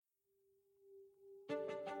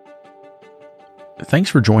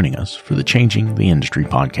Thanks for joining us for the Changing the Industry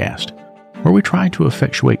podcast, where we try to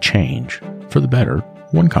effectuate change for the better,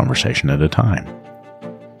 one conversation at a time.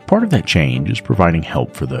 Part of that change is providing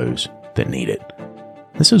help for those that need it.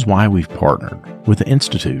 This is why we've partnered with the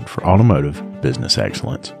Institute for Automotive Business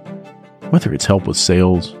Excellence. Whether it's help with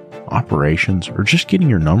sales, operations, or just getting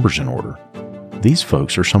your numbers in order, these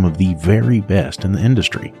folks are some of the very best in the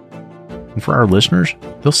industry. And for our listeners,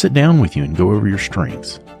 they'll sit down with you and go over your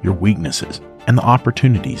strengths, your weaknesses, and the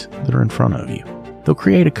opportunities that are in front of you. They'll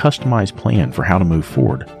create a customized plan for how to move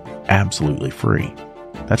forward, absolutely free.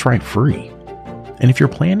 That's right, free. And if your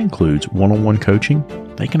plan includes one-on-one coaching,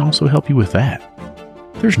 they can also help you with that.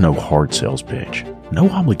 There's no hard sales pitch, no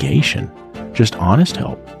obligation, just honest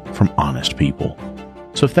help from honest people.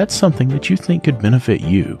 So if that's something that you think could benefit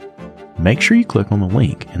you, make sure you click on the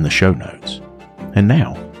link in the show notes. And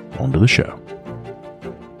now, on to the show.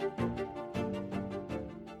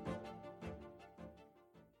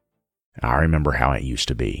 I remember how it used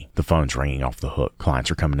to be. The phone's ringing off the hook.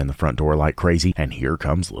 Clients are coming in the front door like crazy, and here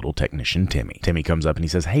comes little technician Timmy. Timmy comes up and he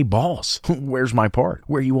says, "Hey, boss, where's my part?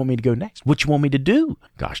 Where you want me to go next? What you want me to do?"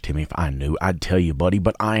 Gosh, Timmy, if I knew, I'd tell you, buddy,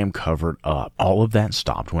 but I am covered up. All of that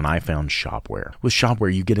stopped when I found Shopware. With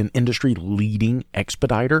Shopware, you get an industry-leading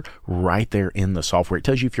expediter right there in the software. It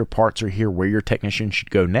tells you if your parts are here, where your technician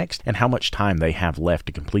should go next, and how much time they have left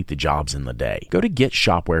to complete the jobs in the day. Go to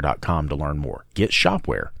getshopware.com to learn more.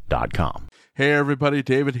 Getshopware.com. Hey everybody,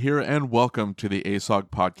 David here, and welcome to the ASOG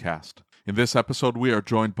podcast. In this episode, we are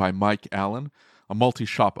joined by Mike Allen, a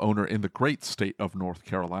multi-shop owner in the great state of North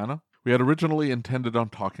Carolina. We had originally intended on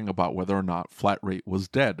talking about whether or not flat rate was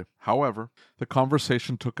dead. However, the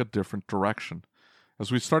conversation took a different direction,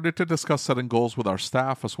 as we started to discuss setting goals with our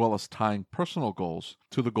staff as well as tying personal goals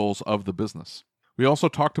to the goals of the business. We also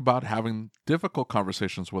talked about having difficult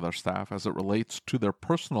conversations with our staff as it relates to their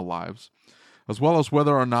personal lives, as well as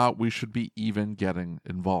whether or not we should be even getting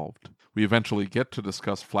involved. We eventually get to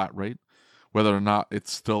discuss flat rate, whether or not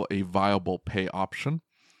it's still a viable pay option,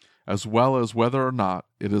 as well as whether or not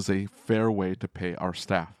it is a fair way to pay our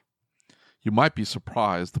staff. You might be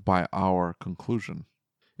surprised by our conclusion.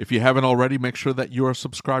 If you haven't already, make sure that you are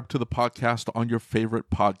subscribed to the podcast on your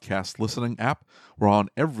favorite podcast listening app. We're on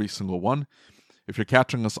every single one. If you're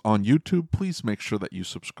catching us on YouTube, please make sure that you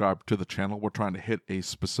subscribe to the channel. We're trying to hit a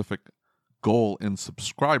specific goal in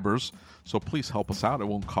subscribers, so please help us out. It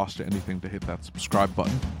won't cost you anything to hit that subscribe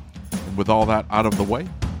button. And with all that out of the way,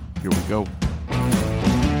 here we go.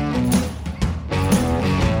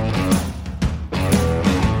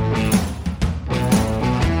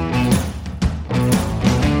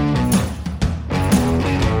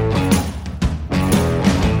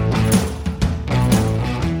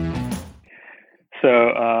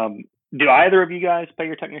 So, do either of you guys pay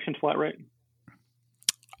your technicians flat rate?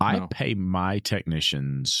 I pay my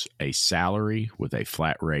technicians a salary with a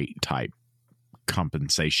flat rate type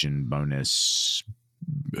compensation bonus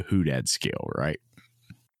hoodad scale, right?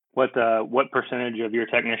 What percentage of your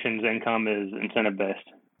technicians' income is incentive based?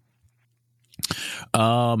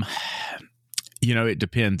 It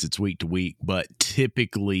depends. It's week to week, but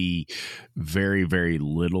typically very, very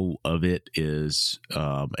little of it is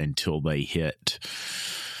until they hit,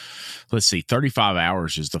 35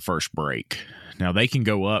 hours is the first break. Now they can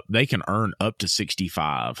go up, they can earn up to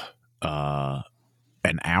 65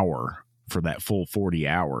 an hour for that full 40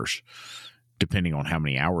 hours, depending on how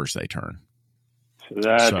many hours they turn.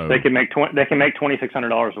 So they can make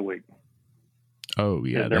 $2,600 a week. Oh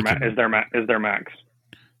yeah, is their max?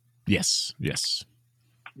 Yes.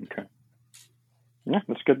 Okay. Yeah,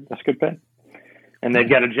 that's good. That's good pay. And they've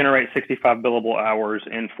got to generate 65 billable hours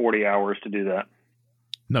in 40 hours to do that.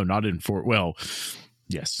 No, not in 4. Well,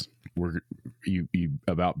 yes. You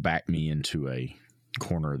about backed me into a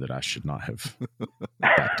corner that I should not have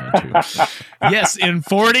backed into. Yes, in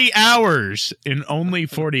 40 hours. In only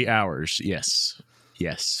 40 hours. Yes,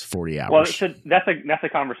 40 hours. Well, so that's a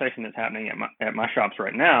conversation that's happening at my shops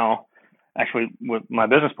right now. Actually, with my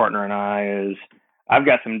business partner and I, is I've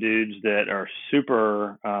got some dudes that are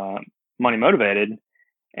super money motivated,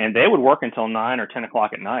 and they would work until 9 or 10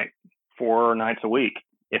 o'clock at night, 4 nights a week,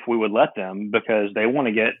 if we would let them, because they want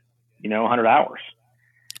to get 100 hours.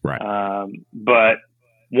 Right. But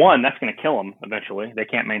one, that's going to kill them eventually. They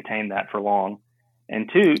can't maintain that for long. And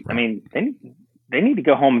two, right. I mean, they need to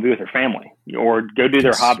go home and be with their family, or go do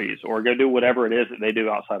their hobbies, or go do whatever it is that they do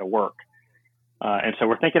outside of work. And so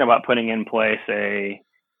we're thinking about putting in place a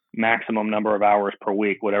maximum number of hours per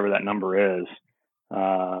week, whatever that number is,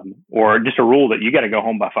 or just a rule that you got to go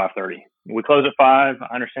home by 5:30. We close at 5.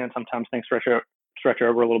 I understand sometimes things stretch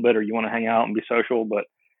over a little bit, or you want to hang out and be social, but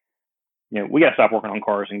we got to stop working on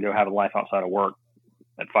cars and go have a life outside of work.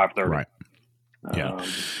 at 5:30. Right. Yeah.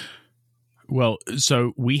 Well,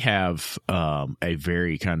 so we have a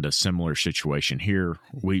very kind of similar situation here.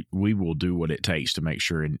 We will do what it takes to make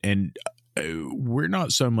sure, and we're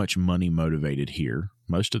not so much money motivated here.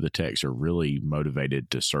 Most of the techs are really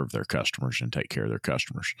motivated to serve their customers and take care of their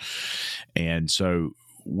customers. And so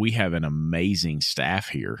we have an amazing staff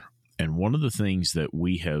here. And one of the things that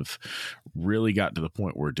we have really got to the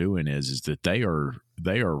point we're doing is that they are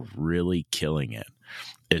really killing it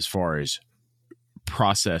as far as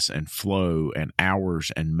process and flow and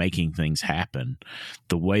hours and making things happen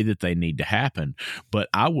the way that they need to happen. But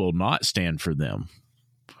I will not stand for them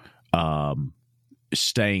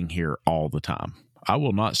staying here all the time. I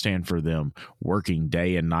will not stand for them working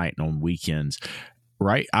day and night and on weekends,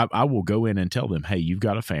 right? I will go in and tell them, hey, you've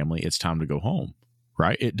got a family. It's time to go home,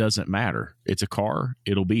 right? It doesn't matter. It's a car.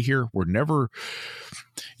 It'll be here. We're never,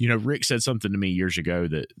 Rick said something to me years ago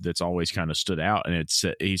that's always kind of stood out. And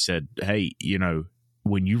he said, hey,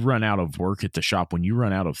 when you run out of work at the shop, when you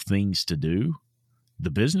run out of things to do, the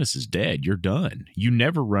business is dead. You're done. You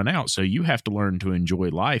never run out. So you have to learn to enjoy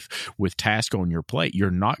life with tasks on your plate. You're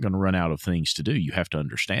not going to run out of things to do. You have to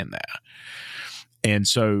understand that. And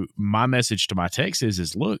so my message to my techs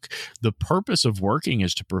is look, the purpose of working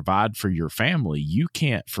is to provide for your family. You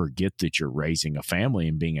can't forget that you're raising a family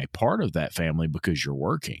and being a part of that family because you're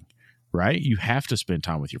working, right? You have to spend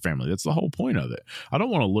time with your family. That's the whole point of it. I don't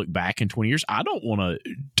want to look back in 20 years. I don't want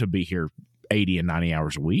to be here 80 and 90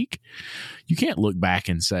 hours a week. You can't look back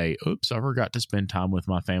and say, oops, I forgot to spend time with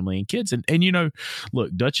my family and kids. And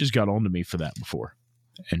look, Dutch has got on to me for that before.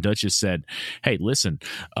 And Dutch has said, hey, listen,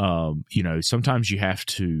 sometimes you have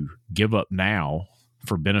to give up now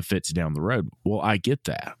for benefits down the road. Well, I get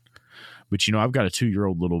that. But, I've got a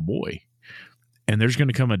 2-year-old little boy. And there's going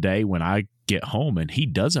to come a day when I get home and he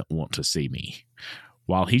doesn't want to see me.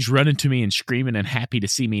 While he's running to me and screaming and happy to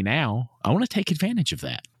see me now, I want to take advantage of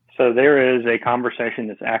that. So there is a conversation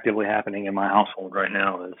that's actively happening in my household right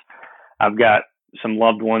now. Is I've got some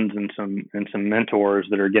loved ones and some mentors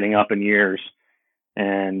that are getting up in years.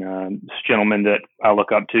 And this gentleman that I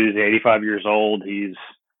look up to is 85 years old. He's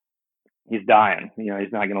dying.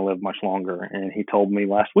 He's not going to live much longer. And he told me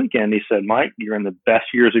last weekend, he said, Mike, you're in the best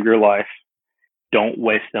years of your life. Don't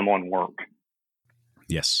waste them on work.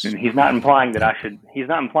 Yes. And he's not implying that I should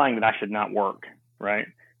not work, right?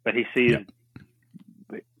 But he sees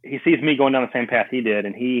me going down the same path he did,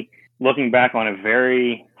 and he looking back on a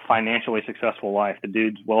very financially successful life. The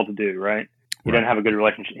dude's well-to-do, right? He doesn't have a good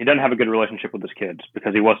relationship. He doesn't have a good relationship with his kids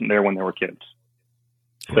because he wasn't there when they were kids.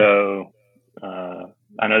 So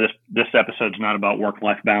I know this episode's not about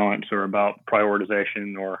work-life balance or about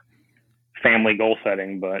prioritization or family goal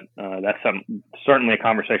setting, but that's certainly a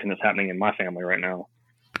conversation that's happening in my family right now.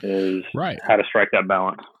 Is how to strike that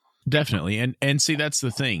balance. Definitely. And see, that's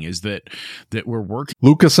the thing is that we're working.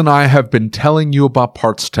 Lucas and I have been telling you about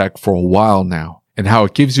Parts Tech for a while now and how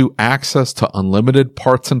it gives you access to unlimited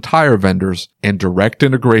parts and tire vendors and direct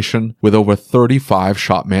integration with over 35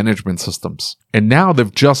 shop management systems. And now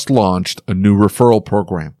they've just launched a new referral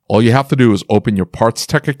program. All you have to do is open your Parts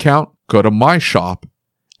Tech account, go to My Shop,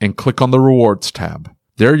 and click on the Rewards tab.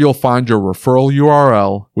 There you'll find your referral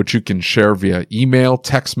URL, which you can share via email,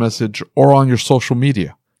 text message, or on your social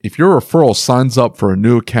media. If your referral signs up for a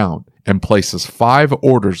new account and places 5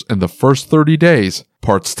 orders in the first 30 days,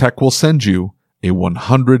 Parts Tech will send you a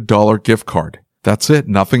 $100 gift card. That's it.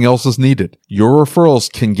 Nothing else is needed. Your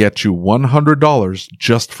referrals can get you $100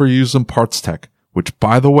 just for using Parts Tech, which,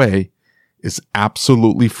 by the way, is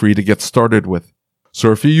absolutely free to get started with.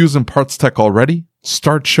 So if you're using Parts Tech already,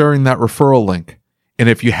 start sharing that referral link. And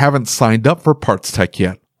if you haven't signed up for Parts Tech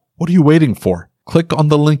yet, what are you waiting for? Click on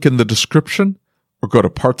the link in the description or go to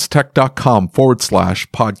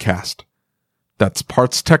partstech.com/podcast. That's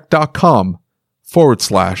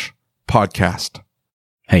partstech.com/podcast.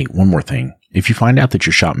 Hey, one more thing. If you find out that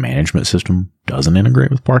your shop management system doesn't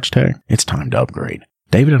integrate with Parts Tech, it's time to upgrade.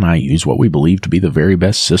 David and I use what we believe to be the very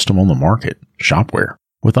best system on the market, Shopware.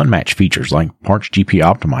 With unmatched features like Parts GP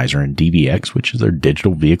Optimizer and DVX, which is their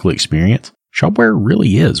digital vehicle experience, Shopware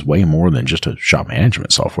really is way more than just a shop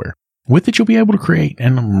management software. With it, you'll be able to create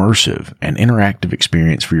an immersive and interactive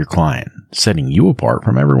experience for your client, setting you apart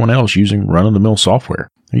from everyone else using run-of-the-mill software.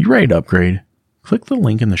 Are you ready to upgrade? Click the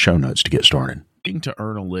link in the show notes to get started. To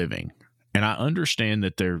earn a living, and I understand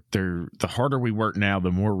that the harder we work now,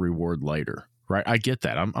 the more reward later, right? I get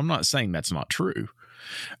that. I'm not saying that's not true.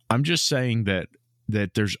 I'm just saying that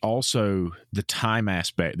there's also the time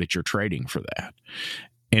aspect that you're trading for that.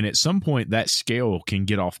 And at some point that scale can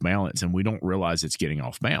get off balance and we don't realize it's getting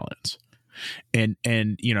off balance. And,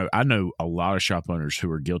 I know a lot of shop owners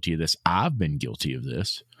who are guilty of this. I've been guilty of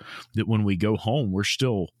this, that when we go home, we're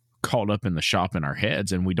still caught up in the shop in our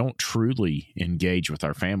heads, and we don't truly engage with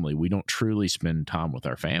our family. We don't truly spend time with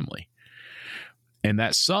our family. And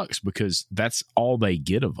that sucks, because that's all they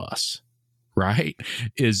get of us, right?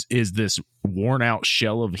 Is this worn out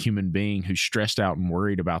shell of a human being who's stressed out and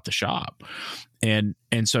worried about the shop. And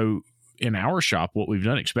so in our shop, what we've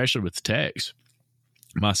done, especially with the techs,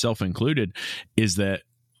 myself included, is that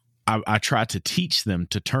I try to teach them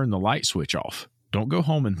to turn the light switch off. Don't go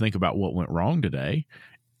home and think about what went wrong today.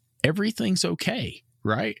 Everything's okay,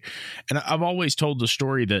 right? And I've always told the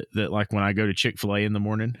story that like when I go to Chick-fil-A in the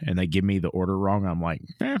morning and they give me the order wrong, I'm like,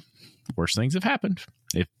 worse things have happened.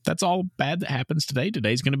 If that's all bad that happens today,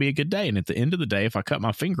 today's going to be a good day. And at the end of the day, if I cut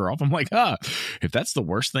my finger off, I'm like, if that's the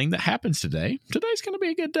worst thing that happens today, today's going to be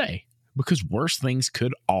a good day. Because worse things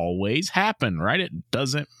could always happen, right? It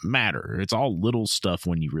doesn't matter. It's all little stuff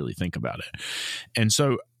when you really think about it. And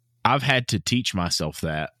so I've had to teach myself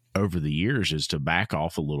that over the years, is to back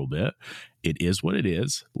off a little bit. It is what it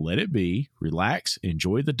is. Let it be. Relax.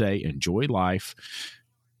 Enjoy the day. Enjoy life.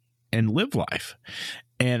 And live life.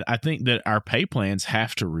 And I think that our pay plans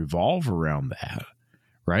have to revolve around that,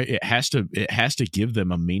 right? It has to give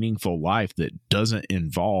them a meaningful life that doesn't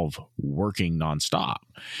involve working nonstop.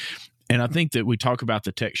 And I think that we talk about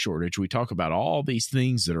the tech shortage. We talk about all these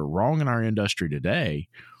things that are wrong in our industry today.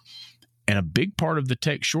 And a big part of the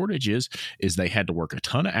tech shortage is they had to work a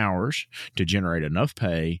ton of hours to generate enough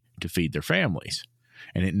pay to feed their families.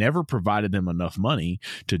 And it never provided them enough money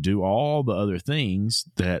to do all the other things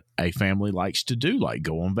that a family likes to do, like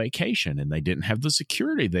go on vacation. And they didn't have the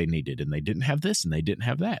security they needed, and they didn't have this, and they didn't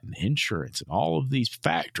have that, and insurance, and all of these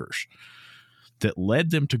factors that led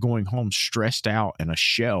them to going home stressed out in a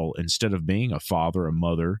shell instead of being a father, a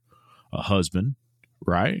mother, a husband,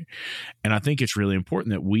 right? And I think it's really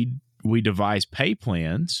important that we devise pay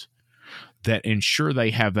plans that ensure they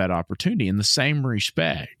have that opportunity. In the same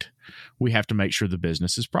respect, we have to make sure the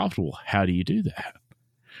business is profitable. How do you do that?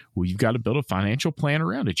 Well, you've got to build a financial plan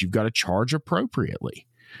around it. You've got to charge appropriately,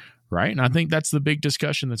 right? And I think that's the big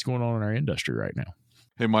discussion that's going on in our industry right now.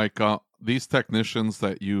 Hey, Mike, these technicians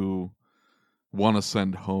that you want to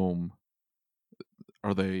send home,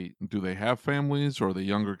 do they have families, or are they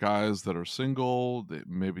younger guys that are single,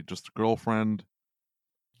 maybe just a girlfriend?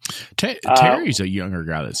 Terry's a younger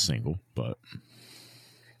guy that's single, but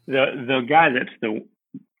the guy that's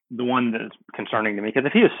the one that's concerning to me, because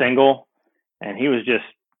if he was single and he was just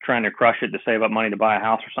trying to crush it to save up money to buy a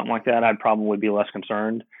house or something like that, I'd probably be less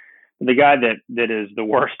concerned. The guy that is the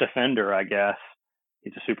worst offender, I guess,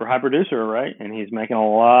 he's a super high producer, right? And he's making a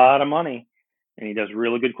lot of money, and he does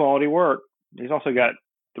really good quality work. He's also got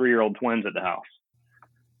 3-year-old twins at the house.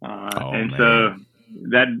 Man. So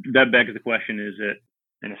that begs the question, is it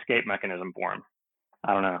an escape mechanism for him?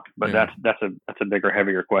 I don't know, but that's a bigger,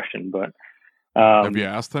 heavier question. But have you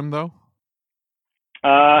asked him though?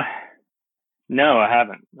 No, I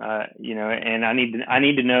haven't. And I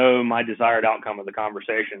need to know my desired outcome of the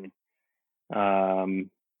conversation,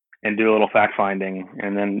 and do a little fact finding,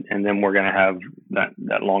 and then we're going to have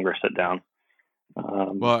that longer sit down.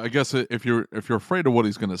 Well, I guess if you're afraid of what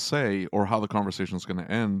he's going to say or how the conversation is going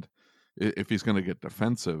to end, if he's going to get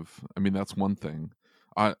defensive, I mean, that's one thing.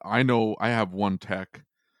 I know I have one tech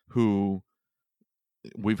who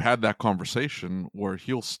we've had that conversation where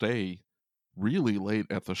he'll stay really late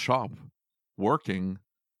at the shop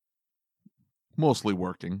mostly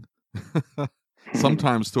working,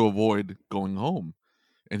 sometimes to avoid going home.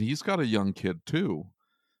 And he's got a young kid too,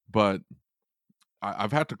 but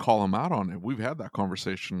I've had to call him out on it. We've had that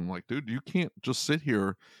conversation, like, dude, you can't just sit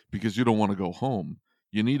here because you don't want to go home.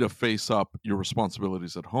 You need to face up your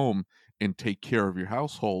responsibilities at home and take care of your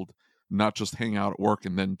household, not just hang out at work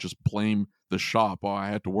and then just blame the shop. Oh, I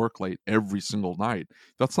had to work late every single night.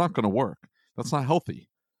 That's not going to work. That's not healthy.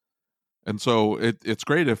 And so it's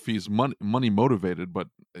great if he's money motivated, but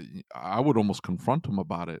I would almost confront him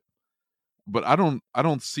about it. But I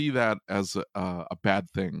don't see that as a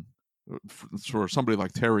bad thing for somebody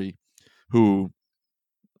like Terry, who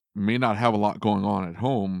may not have a lot going on at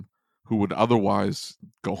home, who would otherwise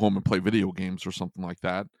go home and play video games or something like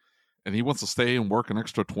that, and he wants to stay and work an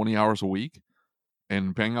extra 20 hours a week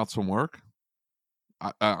and bang out some work.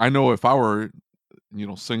 I know if I were,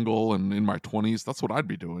 single and in my 20s, that's what I'd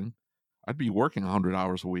be doing. I'd be working 100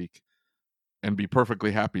 hours a week and be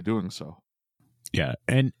perfectly happy doing so. Yeah.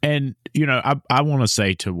 And I want to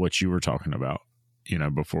say to what you were talking about,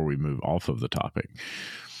 before we move off of the topic,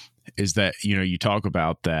 is that, you talk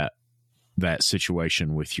about that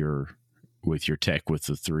situation with your tech with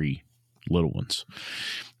the 3 little ones.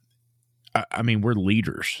 I mean, we're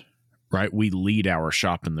leaders, right? We lead our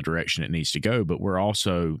shop in the direction it needs to go, but we're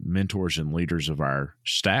also mentors and leaders of our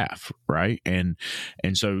staff, right? And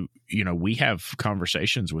so, we have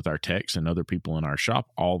conversations with our techs and other people in our shop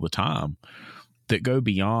all the time that go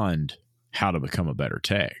beyond how to become a better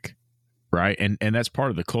tech, right? And that's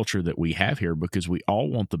part of the culture that we have here, because we all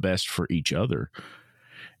want the best for each other.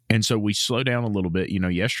 And so we slow down a little bit.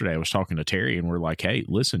 Yesterday I was talking to Terry and we're like, hey,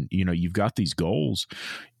 listen, you've got these goals.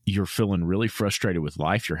 You're feeling really frustrated with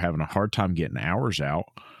life. You're having a hard time getting hours out.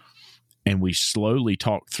 And we slowly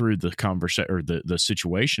talk through the conversation or the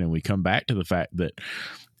situation. And we come back to the fact that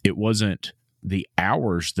it wasn't the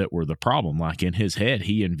hours that were the problem. Like in his head,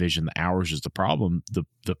 he envisioned the hours as the problem.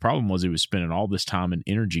 The problem was he was spending all this time and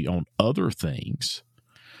energy on other things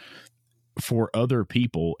for other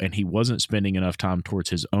people, and he wasn't spending enough time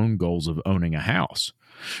towards his own goals of owning a house,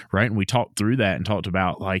 right? And we talked through that and talked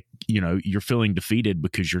about, like, you're feeling defeated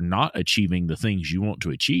because you're not achieving the things you want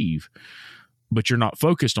to achieve, but you're not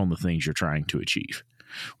focused on the things you're trying to achieve.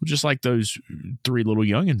 Well, just like those 3 little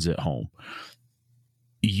youngins at home,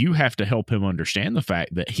 you have to help him understand the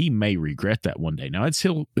fact that he may regret that one day. Now, it's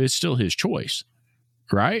still his choice,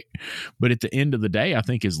 right? But at the end of the day, I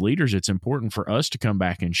think as leaders, it's important for us to come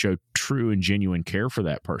back and show true and genuine care for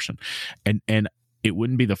that person. And it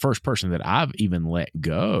wouldn't be the first person that I've even let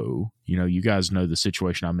go. You guys know the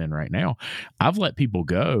situation I'm in right now. I've let people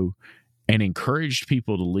go and encouraged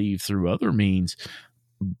people to leave through other means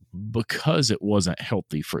because it wasn't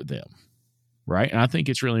healthy for them. Right. And I think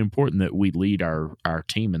it's really important that we lead our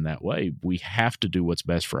team in that way. We have to do what's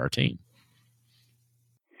best for our team.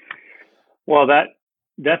 Well,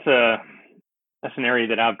 that's an area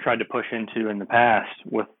that I've tried to push into in the past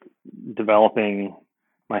with developing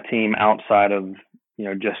my team outside of,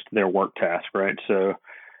 just their work task, right? So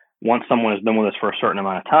once someone has been with us for a certain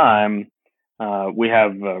amount of time, we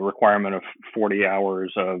have a requirement of 40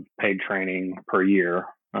 hours of paid training per year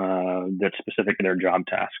that's specific to their job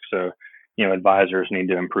task. So, advisors need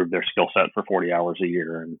to improve their skill set for 40 hours a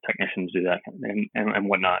year, and technicians do that and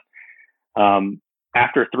whatnot.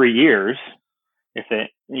 After 3 years, if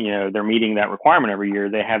they're meeting that requirement every year,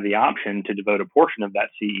 they have the option to devote a portion of that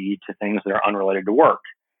CE to things that are unrelated to work,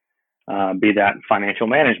 be that financial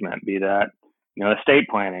management, be that estate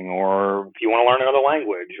planning, or if you want to learn another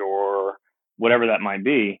language or whatever that might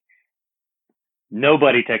be.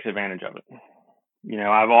 Nobody takes advantage of it.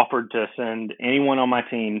 I've offered to send anyone on my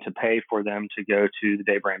team to pay for them to go to the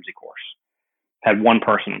Dave Ramsey course. Had one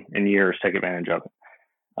person in years take advantage of it.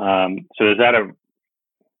 So is that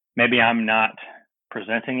maybe I'm not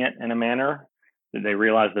presenting it in a manner that they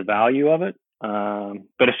realize the value of it.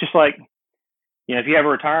 But it's just like, if you have a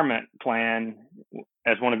retirement plan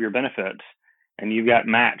as one of your benefits and you've got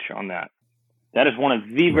match on that, that is one of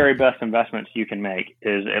the very best investments you can make,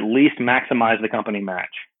 is at least maximize the company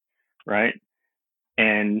match, right?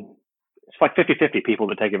 And it's like 50-50 people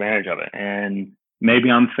that take advantage of it. And maybe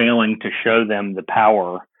I'm failing to show them the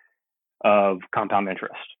power of compound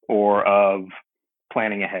interest or of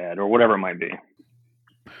planning ahead or whatever it might be.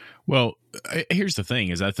 Well, here's the thing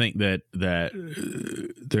is I think that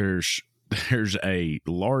there's a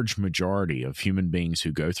large majority of human beings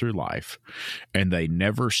who go through life and they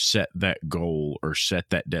never set that goal or set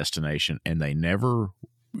that destination, and they never,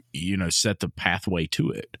 set the pathway to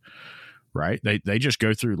it. Right. They just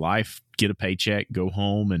go through life, get a paycheck, go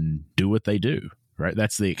home and do what they do. Right.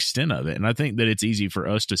 That's the extent of it. And I think that it's easy for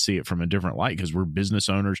us to see it from a different light because we're business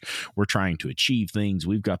owners. We're trying to achieve things.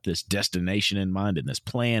 We've got this destination in mind and this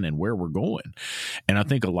plan and where we're going. And I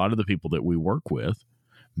think a lot of the people that we work with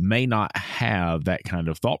may not have that kind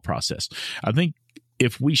of thought process. I think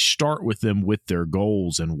if we start with them with their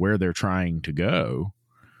goals and where they're trying to go,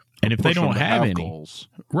 and if they don't have any goals,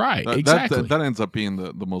 right, exactly, that ends up being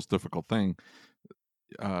the most difficult thing.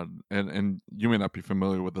 And you may not be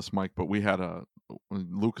familiar with this, Mike, but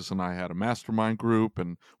Lucas and I had a mastermind group,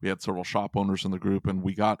 and we had several shop owners in the group, and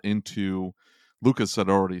we got into, Lucas had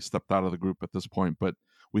already stepped out of the group at this point, but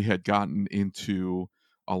we had gotten into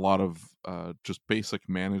a lot of just basic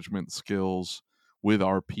management skills with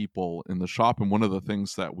our people in the shop. And one of the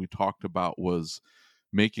things that we talked about was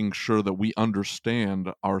making sure that we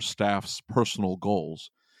understand our staff's personal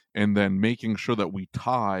goals, and then making sure that we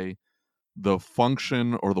tie the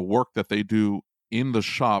function or the work that they do in the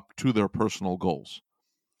shop to their personal goals.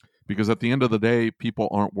 Because at the end of the day, people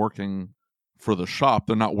aren't working for the shop.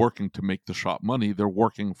 They're not working to make the shop money. They're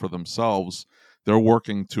working for themselves. They're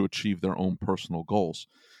working to achieve their own personal goals.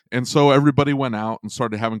 And so everybody went out and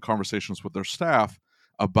started having conversations with their staff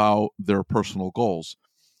about their personal goals.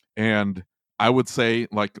 And I would say,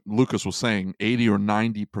 like Lucas was saying, 80 or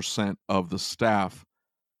 90% of the staff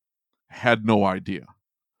had no idea.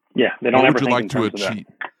 Yeah, they don't What ever would you think like in to terms of achieve?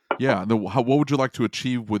 Yeah, what would you like to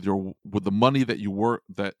achieve with the money that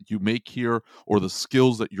you make here, or the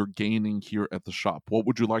skills that you're gaining here at the shop? What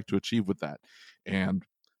would you like to achieve with that? And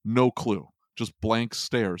no clue, just blank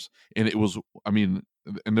stares. And it was, I mean,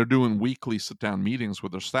 and they're doing weekly sit down meetings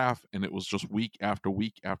with their staff, and it was just week after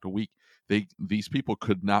week after week. These people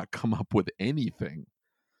could not come up with anything.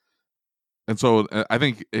 And so I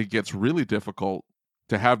think it gets really difficult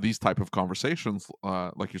to have these type of conversations,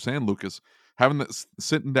 like you're saying, Lucas, having that,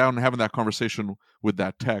 sitting down and having that conversation with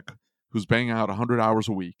that tech who's banging out 100 hours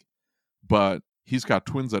a week, but he's got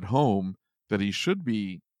twins at home that he should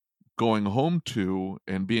be going home to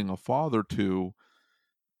and being a father to,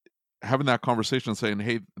 having that conversation saying,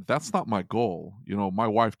 hey, that's not my goal. You know, my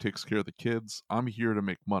wife takes care of the kids. I'm here to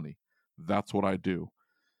make money. That's what I do.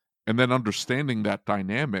 And then understanding that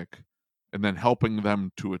dynamic and then helping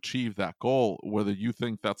them to achieve that goal, whether you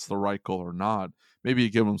think that's the right goal or not. Maybe you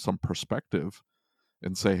give them some perspective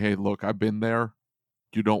and say, hey, look, I've been there.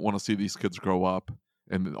 You don't want to see these kids grow up.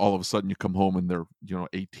 And all of a sudden you come home and they're,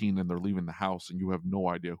 18 and they're leaving the house and you have no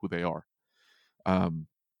idea who they are.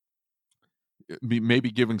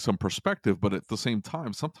 Maybe giving some perspective, but at the same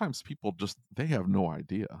time, sometimes people they have no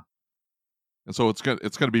idea. And so it's going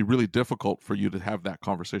to be really difficult for you to have that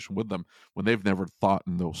conversation with them when they've never thought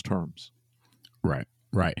in those terms.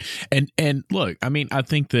 Right. And look, I mean, I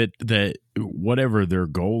think that whatever their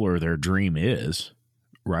goal or their dream is,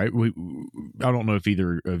 right? I don't know if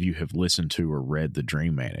either of you have listened to or read The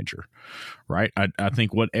Dream Manager, right? I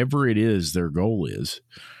think whatever it is their goal is,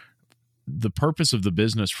 the purpose of the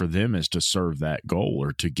business for them is to serve that goal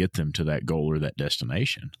or to get them to that goal or that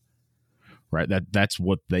destination. Right. That's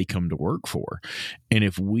what they come to work for. And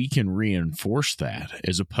if we can reinforce that,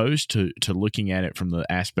 as opposed to looking at it from the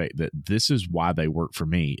aspect that this is why they work for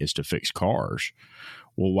me is to fix cars.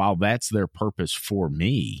 Well, while that's their purpose for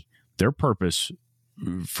me, their purpose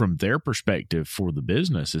from their perspective for the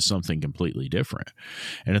business is something completely different.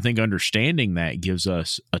 And I think understanding that gives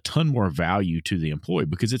us a ton more value to the employee,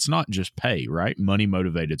 because it's not just pay, right? Money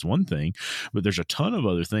motivated is one thing, but there's a ton of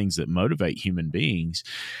other things that motivate human beings.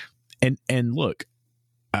 And look,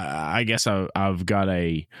 I guess I've got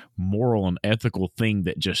a moral and ethical thing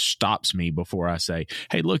that just stops me before I say,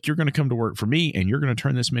 hey, look, you're going to come to work for me and you're going to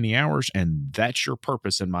turn this many hours and that's your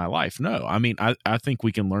purpose in my life. No, I mean, I think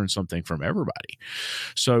we can learn something from everybody.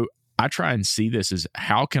 So I try and see this as,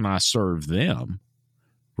 how can I serve them?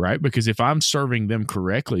 Right? Because if I'm serving them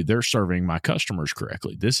correctly, they're serving my customers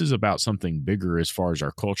correctly. This is about something bigger as far as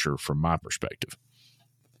our culture from my perspective.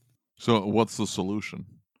 So what's the solution?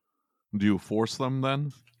 Do you force them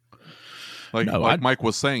then? No, Mike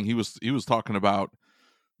was saying, he was talking about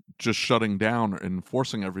just shutting down and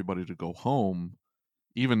forcing everybody to go home,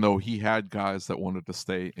 even though he had guys that wanted to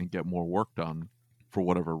stay and get more work done for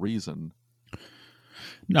whatever reason.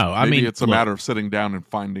 No, Maybe it's a matter of sitting down and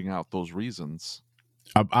finding out those reasons.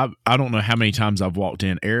 I don't know how many times I've walked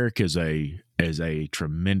in. Eric is a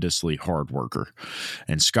tremendously hard worker,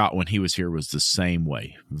 and Scott, when he was here, was the same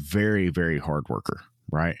way. Very, very hard worker.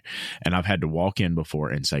 Right. And I've had to walk in before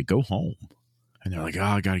and say, go home. And they're like, oh,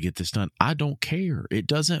 I got to get this done. I don't care. It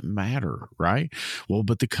doesn't matter. Right. Well,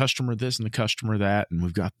 but the customer this and the customer that, and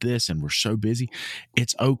we've got this and we're so busy.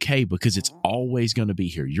 It's okay, because it's always going to be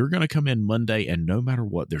here. You're going to come in Monday and no matter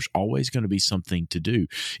what, there's always going to be something to do.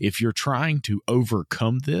 If you're trying to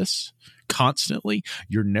overcome this constantly,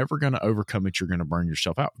 you're never going to overcome it. You're going to burn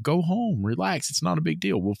yourself out. Go home, relax. It's not a big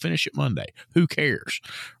deal. We'll finish it Monday. Who cares?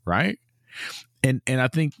 Right. And I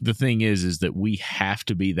think the thing is that we have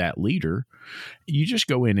to be that leader. You just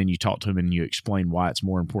go in and you talk to them and you explain why it's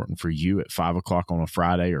more important for you at 5 o'clock on a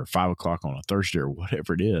Friday or 5 o'clock on a Thursday or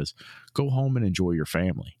whatever it is. Go home and enjoy your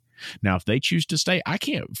family. Now, if they choose to stay, I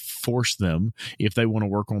can't force them. If they want to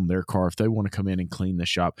work on their car, if they want to come in and clean the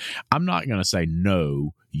shop, I'm not going to say,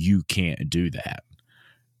 no, you can't do that,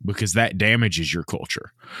 because that damages your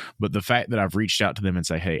culture. But the fact that I've reached out to them and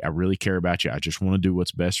say, hey, I really care about you. I just want to do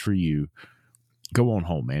what's best for you. Go on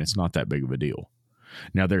home, man. It's not that big of a deal.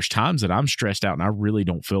 Now, there's times that I'm stressed out and I really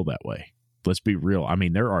don't feel that way. Let's be real. I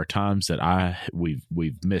mean, there are times that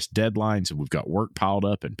we've missed deadlines and we've got work piled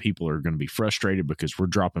up and people are going to be frustrated because we're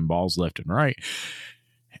dropping balls left and right.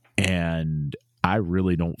 And I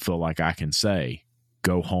really don't feel like I can say,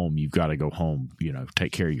 go home. You've got to go home,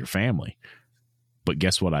 take care of your family. But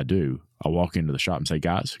guess what I do? I walk into the shop and say,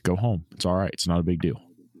 guys, go home. It's all right. It's not a big deal.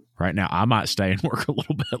 Right now, I might stay and work a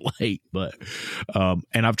little bit late, but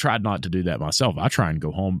and I've tried not to do that myself. I try and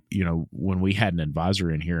go home. When we had an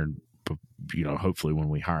advisor in here, and hopefully when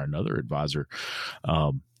we hire another advisor,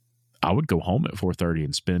 I would go home at 4:30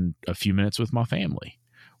 and spend a few minutes with my family.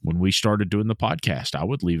 When we started doing the podcast, I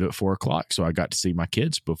would leave at 4:00 so I got to see my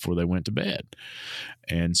kids before they went to bed.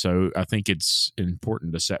 And so I think it's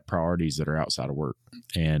important to set priorities that are outside of work,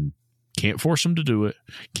 and can't force them to do it,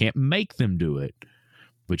 can't make them do it,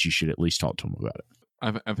 but you should at least talk to them about it.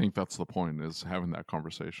 I think that's the point, is having that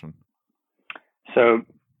conversation. So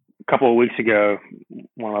a couple of weeks ago,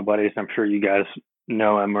 one of my buddies, I'm sure you guys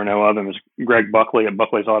know him or know of him, is Greg Buckley at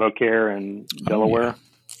Buckley's Auto Care in Delaware.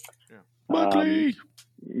 Yeah. Buckley.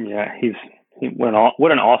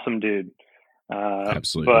 What an awesome dude.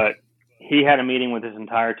 Absolutely. But he had a meeting with his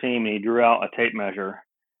entire team, and he drew out a tape measure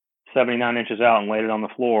 79 inches out and laid it on the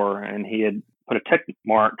floor, and he had put a tick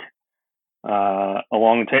mark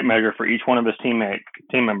along the tape measure for each one of his team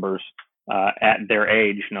members at their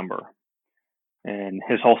age number. And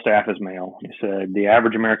his whole staff is male. He said, the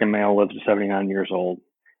average American male lives to 79 years old,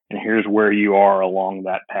 and here's where you are along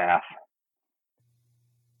that path.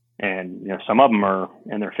 And some of them are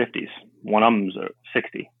in their 50s. One of them's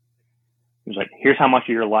 60. He was like, here's how much of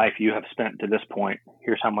your life you have spent to this point.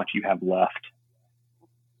 Here's how much you have left.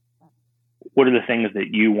 What are the things that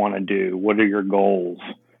you want to do? What are your goals?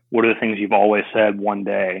 What are the things you've always said one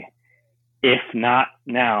day? If not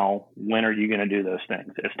now, when are you going to do those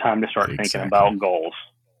things? It's time to start thinking about goals.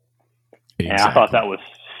 And I thought that was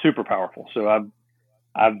super powerful. So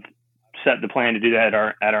I've set the plan to do that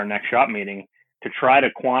at our next shop meeting, to try to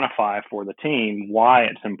quantify for the team why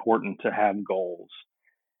it's important to have goals.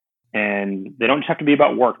 And they don't just have to be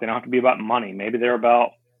about work. They don't have to be about money. Maybe they're about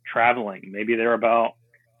traveling. Maybe they're about,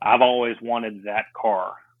 I've always wanted that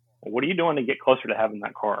car. Well, what are you doing to get closer to having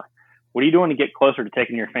that car? What are you doing to get closer to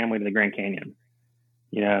taking your family to the Grand Canyon?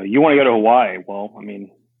 You want to go to Hawaii. Well,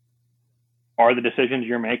 are the decisions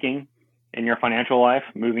you're making in your financial life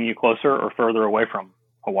moving you closer or further away from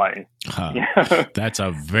Hawaii? That's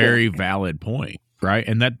a very valid point, right?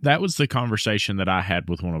 And that was the conversation that I had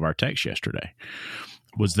with one of our techs yesterday,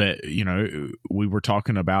 was that, we were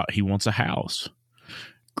talking about, he wants a house.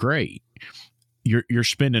 Great. You're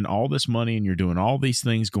spending all this money and you're doing all these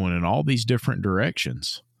things, going in all these different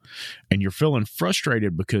directions, and you're feeling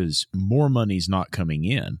frustrated because more money's not coming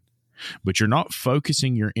in, but you're not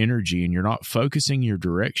focusing your energy and you're not focusing your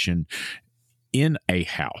direction in a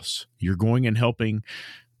house. You're going and helping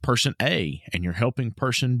person A and you're helping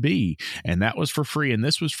person B, and that was for free and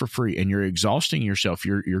this was for free, and you're exhausting yourself.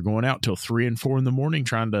 You're going out till 3 and 4 in the morning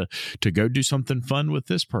trying to go do something fun with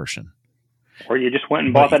this person. Or you just went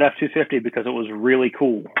and bought that F-250 because it was really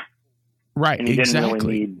cool. Right, and you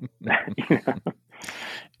exactly. Didn't really need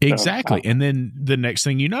Exactly. And then the next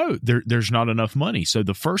thing you know, there's not enough money. So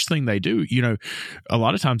the first thing they do, a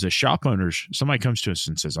lot of times as shop owners, somebody comes to us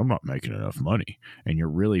and says, I'm not making enough money. And you're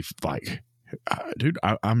really like, dude,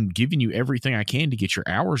 I'm giving you everything I can to get your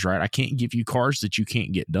hours right. I can't give you cars that you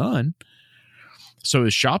can't get done. So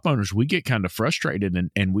as shop owners, we get kind of frustrated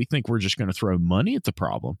and we think we're just going to throw money at the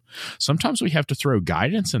problem. Sometimes we have to throw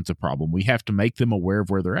guidance at the problem. We have to make them aware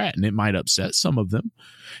of where they're at, and it might upset some of them.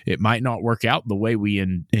 It might not work out the way we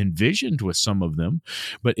envisioned with some of them.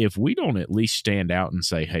 But if we don't at least stand out and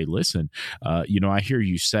say, hey, listen, I hear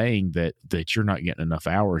you saying that you're not getting enough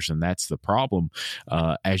hours and that's the problem.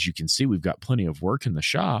 As you can see, we've got plenty of work in the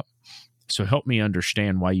shop. So help me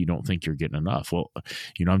understand why you don't think you're getting enough. Well,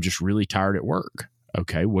 I'm just really tired at work.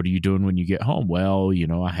 Okay, what are you doing when you get home? Well,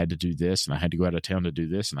 I had to do this and I had to go out of town to do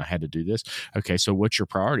this and I had to do this. Okay, so what's your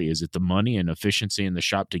priority? Is it the money and efficiency in the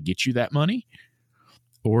shop to get you that money?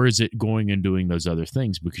 Or is it going and doing those other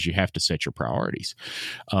things? Because you have to set your priorities.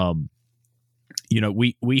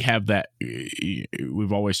 We have that,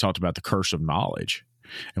 we've always talked about the curse of knowledge.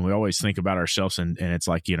 And we always think about ourselves and it's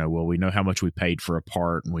like, well, we know how much we paid for a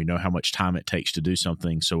part and we know how much time it takes to do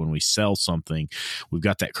something. So when we sell something, we've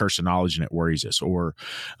got that curse of knowledge and it worries us. Or,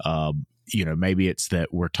 maybe it's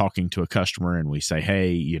that we're talking to a customer and we say,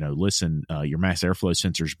 hey, listen, your mass airflow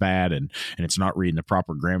sensor is bad and it's not reading the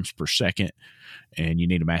proper grams per second and you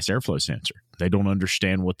need a mass airflow sensor. They don't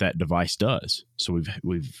understand what that device does. So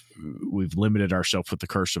we've limited ourselves with the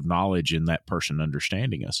curse of knowledge in that person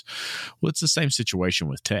understanding us. Well, it's the same situation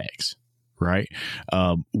with techs, right?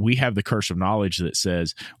 We have the curse of knowledge that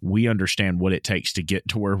says we understand what it takes to get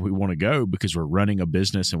to where we want to go because we're running a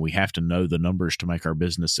business and we have to know the numbers to make our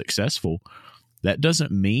business successful. That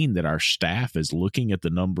doesn't mean that our staff is looking at the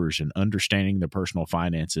numbers and understanding their personal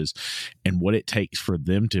finances and what it takes for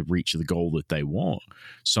them to reach the goal that they want.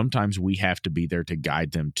 Sometimes we have to be there to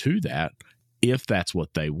guide them to that if that's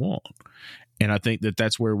what they want. And I think that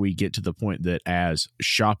that's where we get to the point that as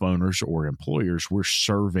shop owners or employers, we're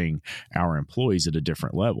serving our employees at a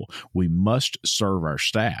different level. We must serve our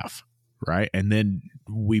staff, right? And then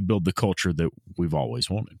we build the culture that we've always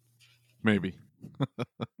wanted. Maybe.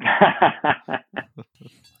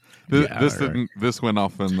 This went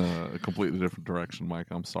off in a completely different direction, Mike.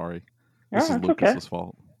 I'm sorry. This is Lucas's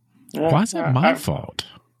fault. Yeah, why is it my fault?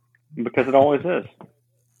 Because it always is.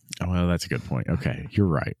 Oh, well, that's a good point. Okay, you're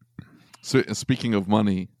right. So, speaking of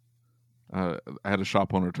money, I had a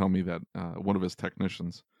shop owner tell me that one of his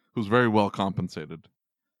technicians, who's very well compensated,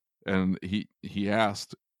 and he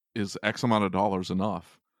asked, "Is X amount of dollars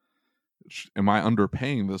enough? Am I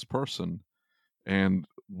underpaying this person?" And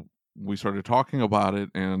we started talking about it,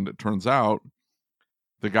 and it turns out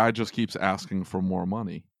the guy just keeps asking for more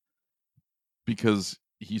money because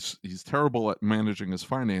he's terrible at managing his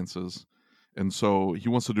finances, and so he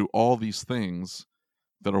wants to do all these things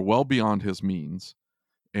that are well beyond his means,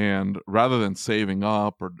 and rather than saving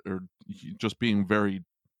up or just being very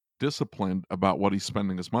disciplined about what he's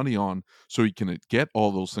spending his money on so he can get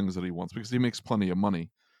all those things that he wants, because he makes plenty of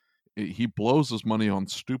money, he blows his money on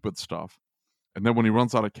stupid stuff. And then when he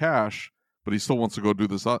runs out of cash, but he still wants to go do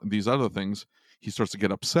these other things, he starts to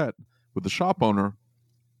get upset with the shop owner,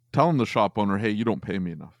 telling the shop owner, "Hey, you don't pay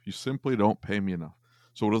me enough. You simply don't pay me enough."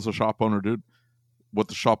 So what does the shop owner do? What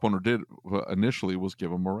the shop owner did initially was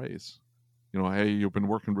give him a raise. Hey, you've been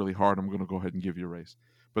working really hard. I'm going to go ahead and give you a raise.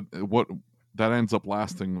 But what that ends up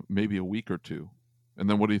lasting maybe a week or two. And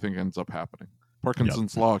then what do you think ends up happening?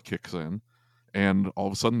 Parkinson's law kicks in, and all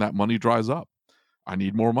of a sudden that money dries up. I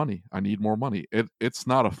need more money. I need more money. It's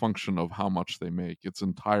not a function of how much they make. It's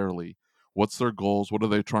entirely what's their goals, what are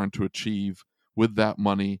they trying to achieve with that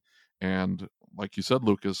money, and like you said,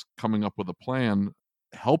 Lucas, coming up with a plan,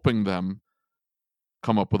 helping them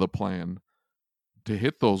come up with a plan to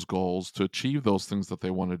hit those goals, to achieve those things that they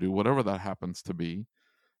want to do, whatever that happens to be.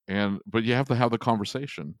 But you have to have the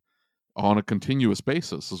conversation on a continuous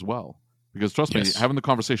basis as well, because trust me, having the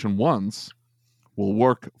conversation once will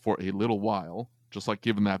work for a little while, just like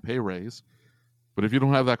giving that pay raise. But if you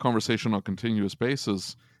don't have that conversation on a continuous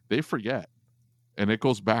basis, they forget. And it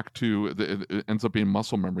goes back to, it ends up being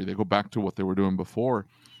muscle memory. They go back to what they were doing before.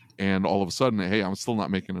 And all of a sudden, hey, I'm still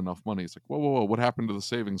not making enough money. It's like, whoa, what happened to the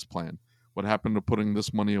savings plan? What happened to putting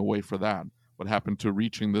this money away for that? What happened to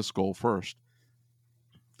reaching this goal first?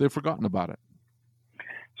 They've forgotten about it.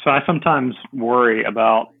 So I sometimes worry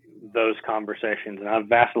about those conversations, and I've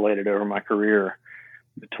vacillated over my career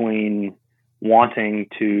between wanting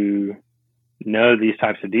to know these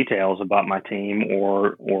types of details about my team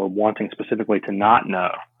or wanting specifically to not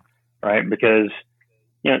know, right? Because,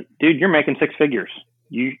 dude, you're making six figures.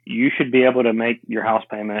 You should be able to make your house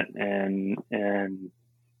payment and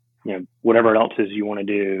whatever else is you want to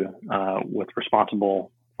do with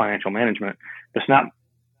responsible financial management. It's not,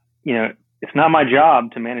 it's not my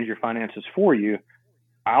job to manage your finances for you.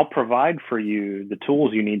 I'll provide for you the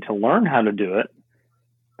tools you need to learn how to do it.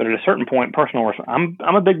 But at a certain point,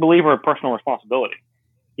 I'm a big believer of personal responsibility.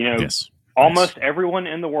 Almost everyone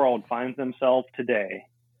in the world finds themselves today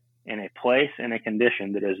in a place, in a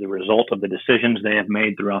condition that is the result of the decisions they have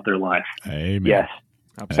made throughout their life. Amen. Yes.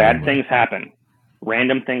 Absolutely. Bad things happen.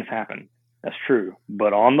 Random things happen. That's true.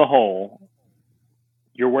 But on the whole,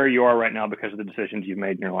 you're where you are right now because of the decisions you've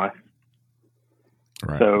made in your life.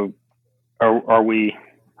 Right. So are we,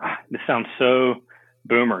 this sounds so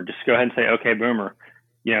boomer. Just go ahead and say, okay, boomer,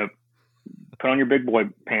 put on your big boy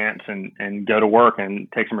pants and go to work and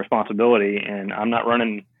take some responsibility. And I'm not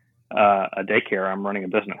running a daycare. I'm running a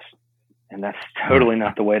business. And that's totally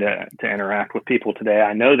not the way to interact with people today.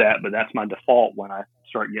 I know that, but that's my default when I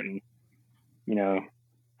start getting,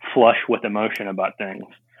 flush with emotion about things.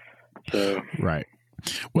 So, right.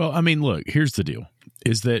 Well, I mean, look, here's the deal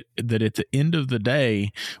is that at the end of the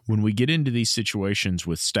day, when we get into these situations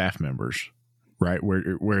with staff members, right,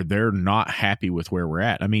 where they're not happy with where we're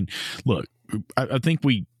at. I mean, look, I think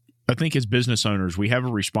as business owners, we have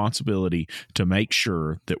a responsibility to make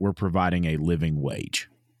sure that we're providing a living wage,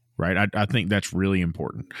 right? I think that's really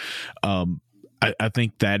important. I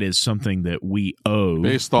think that is something that we owe.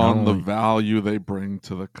 Based on the value they bring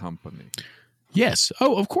to the company. Yes.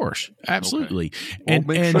 Oh, of course. Absolutely. Okay.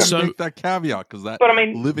 Well, make that caveat, because that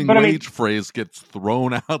living wage phrase gets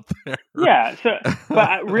thrown out there. Yeah. So,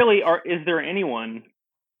 but really, is there anyone?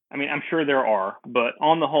 I mean, I'm sure there are, but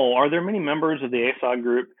on the whole, are there many members of the ASOG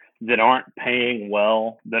group that aren't paying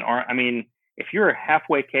well? If you're a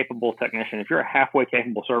halfway capable technician, if you're a halfway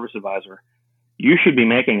capable service advisor, you should be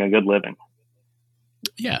making a good living.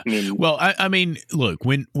 Yeah. I mean, look,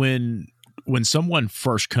 when someone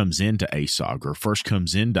first comes into ASOG or first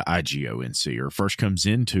comes into IGONC or first comes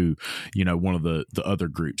into, one of the other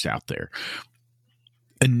groups out there,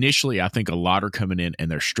 initially, I think a lot are coming in and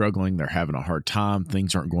they're struggling. They're having a hard time.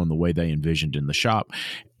 Things aren't going the way they envisioned in the shop.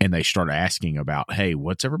 And they start asking about, hey,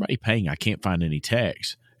 what's everybody paying? I can't find any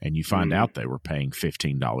techs. And you find out they were paying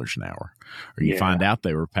 $15 an hour, or you find out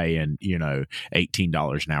they were paying,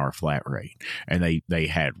 $18 an hour flat rate. And they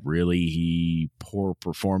had really poor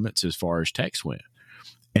performance as far as techs went.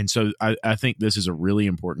 And so I think this is a really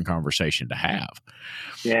important conversation to have.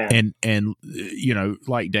 Yeah. And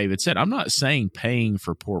like David said, I'm not saying paying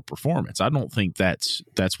for poor performance. I don't think that's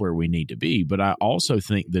where we need to be. But I also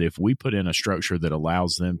think that if we put in a structure that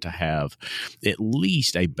allows them to have at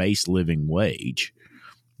least a base living wage,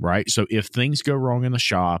 right? So if things go wrong in the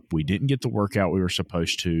shop, we didn't get the workout we were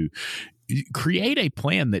supposed to, create a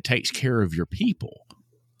plan that takes care of your people,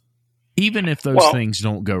 even if those things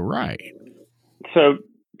don't go right. So,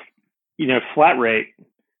 flat rate,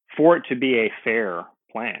 for it to be a fair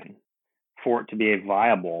plan, for it to be a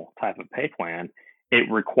viable type of pay plan,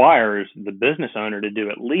 it requires the business owner to do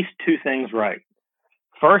at least two things right.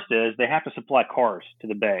 First is they have to supply cars to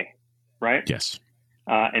the bay, right? Yes.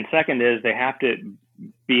 And second is they have to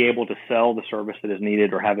be able to sell the service that is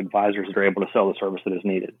needed, or have advisors that are able to sell the service that is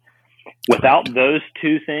needed. Without those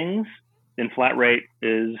two things, then flat rate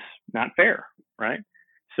is not fair, right?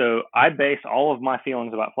 So I base all of my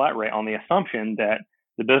feelings about flat rate on the assumption that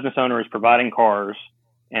the business owner is providing cars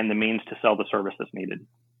and the means to sell the service that's needed.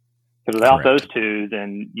 Because without those two,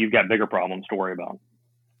 then you've got bigger problems to worry about.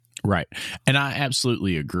 Right. And I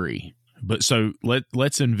absolutely agree. But so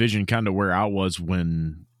let's envision kind of where I was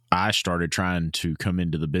when I started trying to come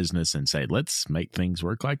into the business and say, let's make things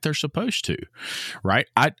work like they're supposed to, right?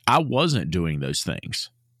 I wasn't doing those things.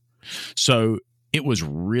 So it was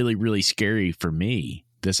really, really scary for me,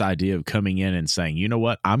 this idea of coming in and saying, you know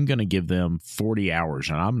what, I'm going to give them 40 hours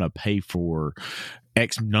and I'm going to pay for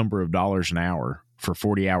X number of dollars an hour for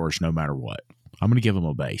 40 hours no matter what. I'm going to give them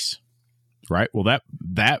a base. Right. Well,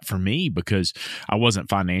 that for me, because I wasn't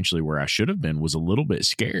financially where I should have been, was a little bit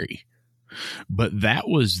scary. But that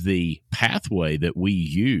was the pathway that we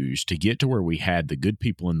used to get to where we had the good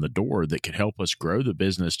people in the door that could help us grow the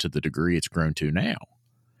business to the degree it's grown to now.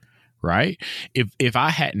 Right. If I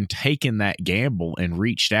hadn't taken that gamble and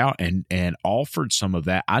reached out and offered some of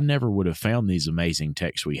that, I never would have found these amazing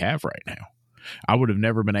techs we have right now. I would have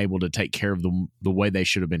never been able to take care of them the way they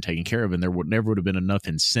should have been taken care of. And there would never have been enough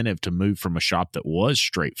incentive to move from a shop that was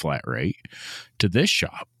straight flat rate to this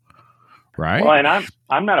shop. Right. Well, and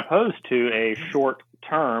I'm not opposed to a short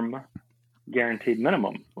term guaranteed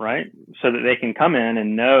minimum, right? So that they can come in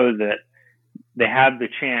and know that they have the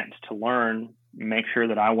chance to learn, make sure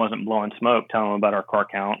that I wasn't blowing smoke, telling them about our car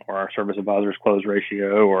count or our service advisor's close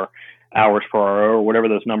ratio or hours per hour or whatever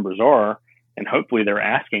those numbers are. And hopefully they're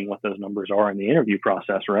asking what those numbers are in the interview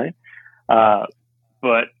process, right?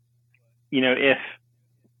 But, if,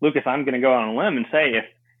 Lucas, I'm going to go on a limb and say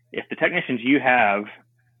if the technicians you have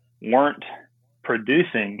weren't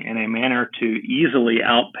producing in a manner to easily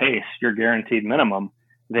outpace your guaranteed minimum,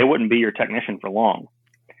 they wouldn't be your technician for long.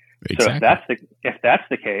 Exactly. So if that's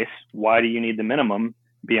the case, why do you need the minimum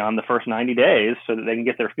beyond the first 90 days so that they can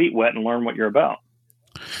get their feet wet and learn what you're about?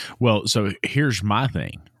 Well, so here's my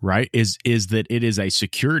thing, right, is that it is a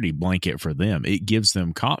security blanket for them. It gives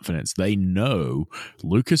them confidence. They know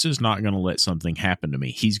Lucas is not going to let something happen to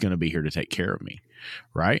me. He's going to be here to take care of me,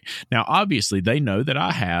 right? Now, obviously, they know that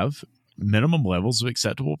I have minimum levels of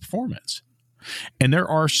acceptable performance. And there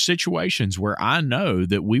are situations where I know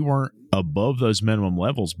that we weren't above those minimum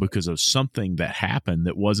levels because of something that happened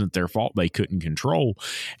that wasn't their fault, they couldn't control.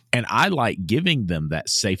 And I like giving them that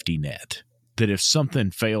safety net, that if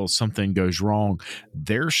something fails, something goes wrong,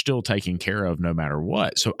 they're still taken care of no matter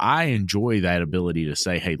what. So I enjoy that ability to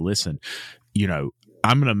say, hey, listen,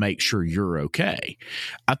 I'm going to make sure you're okay.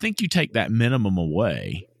 I think you take that minimum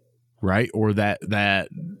away, right? Or that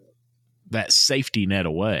safety net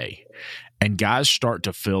away, and guys start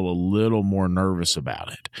to feel a little more nervous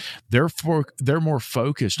about it. They're more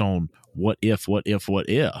focused on what if.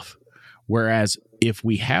 Whereas if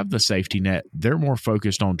we have the safety net, they're more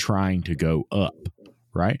focused on trying to go up,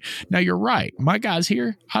 right? Now, you're right. My guys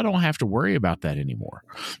here, I don't have to worry about that anymore.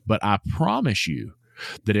 But I promise you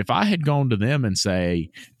that if I had gone to them and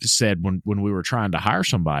said when we were trying to hire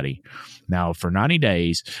somebody, now for 90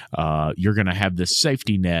 days, you're going to have this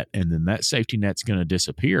safety net, and then that safety net's going to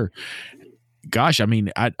disappear. Gosh, I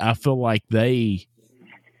mean, I feel like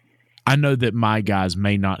I know that my guys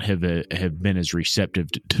may not have been as receptive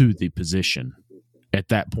to the position at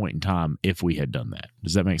that point in time if we had done that.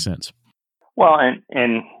 Does that make sense? Well,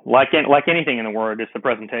 and like anything in the world, it's the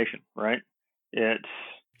presentation, right? It's,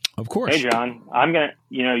 of course. Hey, John, I'm gonna,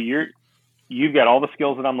 you've got all the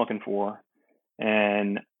skills that I'm looking for,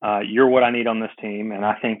 and you're what I need on this team, and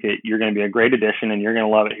I think that you're going to be a great addition, and you're going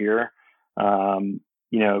to love it here.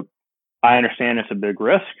 I understand it's a big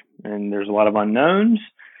risk, and there's a lot of unknowns,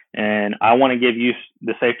 and I want to give you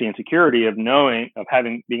the safety and security of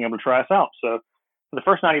being able to try us out. So for the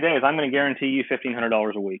first 90 days, I'm going to guarantee you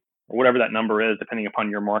 $1,500 a week, or whatever that number is, depending upon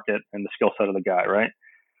your market and the skill set of the guy, right?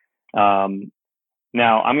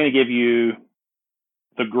 Now, I'm going to give you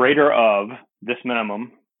the greater of this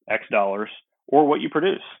minimum, X dollars, or what you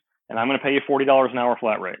produce. And I'm going to pay you $40 an hour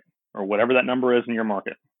flat rate, or whatever that number is in your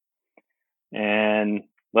market. And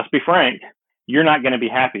let's be frank, you're not going to be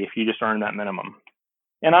happy if you just earn that minimum.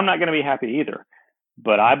 And I'm not going to be happy either.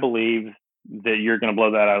 But I believe that you're going to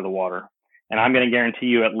blow that out of the water. And I'm going to guarantee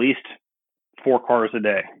you at least 4 cars a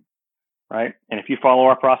day, right? And if you follow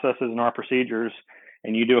our processes and our procedures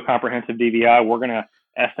and you do a comprehensive DVI, we're going to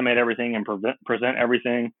estimate everything and present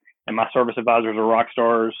everything. And my service advisors are rock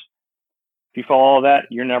stars. If you follow all that,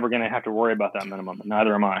 you're never going to have to worry about that minimum.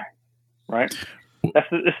 Neither am I, right? It's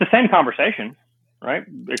the same conversation, right?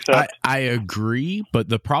 Except I agree, but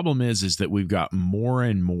the problem is that we've got more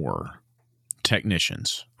and more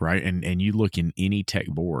technicians, right? And you look in any tech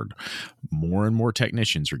board, more and more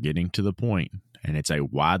technicians are getting to the point, and it's a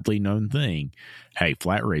widely known thing. Hey,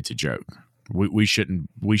 flat rate's a joke. We shouldn't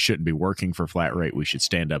be working for flat rate. We should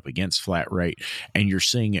stand up against flat rate. And you're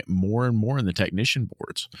seeing it more and more in the technician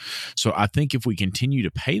boards. So I think if we continue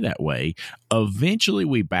to pay that way, eventually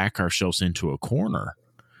we back ourselves into a corner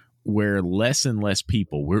where less and less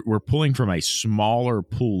people, we're pulling from a smaller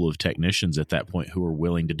pool of technicians at that point who are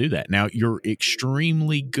willing to do that. Now, your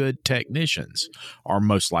extremely good technicians are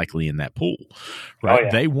most likely in that pool, right? Oh,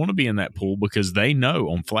 yeah. They want to be in that pool because they know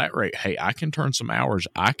on flat rate, hey, I can turn some hours,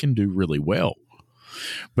 I can do really well.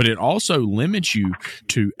 But it also limits you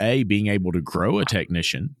to being able to grow a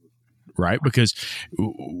technician, right? Because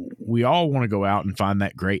we all want to go out and find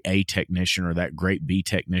that great A technician or that great B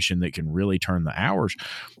technician that can really turn the hours.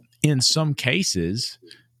 In some cases,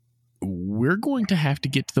 we're going to have to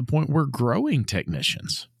get to the point where we're growing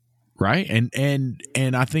technicians, right? And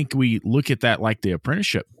I think we look at that like the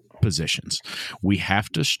apprenticeship positions. We have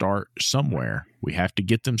to start somewhere. We have to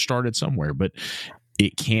get them started somewhere, but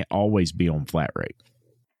it can't always be on flat rate.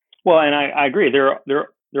 Well, and I agree. There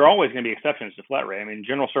are always going to be exceptions to flat rate. I mean,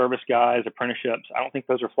 general service guys, apprenticeships, I don't think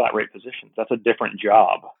those are flat rate positions. That's a different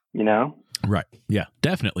job, you know? Right. Yeah,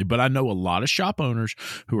 definitely. But I know a lot of shop owners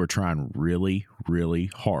who are trying really, really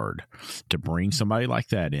hard to bring somebody like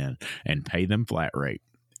that in and pay them flat rate.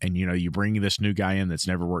 And, you bring this new guy in that's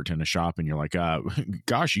never worked in a shop and you're like,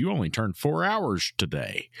 gosh, you only turned 4 hours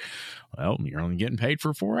today. Well, you're only getting paid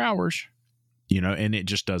for 4 hours, and it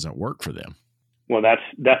just doesn't work for them. Well, that's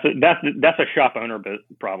a shop owner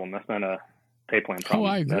problem. That's not a pay plan problem.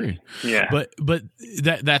 Oh, I agree. Yeah. But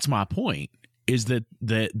that's my point. Is that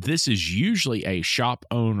this is usually a shop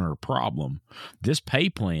owner problem. This pay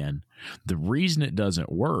plan, the reason it doesn't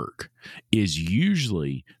work is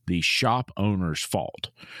usually the shop owner's fault,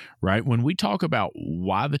 right? When we talk about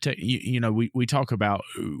why we talk about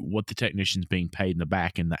what the technician's being paid in the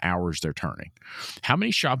back and the hours they're turning. How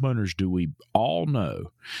many shop owners do we all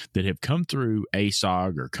know that have come through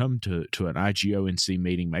ASOG or come to an IGONC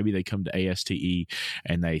meeting? Maybe they come to ASTE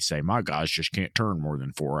and they say, my guys just can't turn more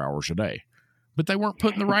than 4 hours a day. But they weren't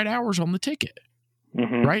putting the right hours on the ticket,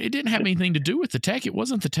 right? It didn't have anything to do with the tech. It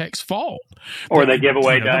wasn't the tech's fault. Or they give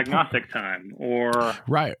away diagnostic time, or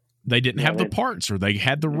right. They didn't have the parts, or they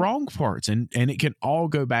had the wrong parts, and it can all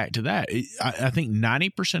go back to that. I think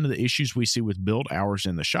 90% of the issues we see with build hours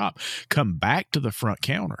in the shop come back to the front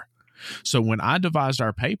counter. So when I devised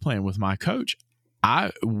our pay plan with my coach,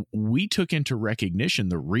 we took into recognition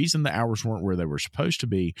the reason the hours weren't where they were supposed to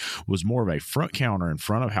be was more of a front counter and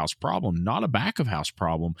front of house problem, not a back of house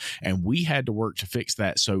problem. And we had to work to fix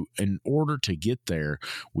that. So in order to get there,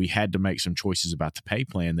 we had to make some choices about the pay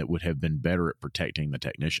plan that would have been better at protecting the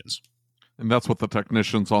technicians. And that's what the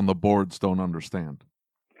technicians on the boards don't understand.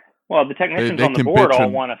 Well, the technicians they on the board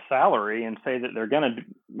all want a salary and say that they're going to.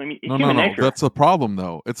 I mean, no. That's the problem,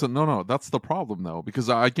 though. That's the problem, though,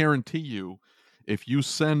 because I guarantee you, if you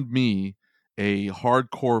send me a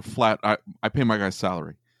hardcore flat, I pay my guy's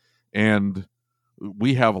salary, and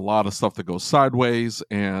we have a lot of stuff that goes sideways,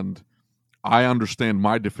 and I understand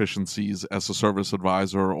my deficiencies as a service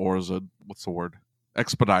advisor or as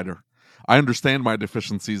expediter. I understand my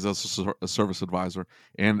deficiencies as a service advisor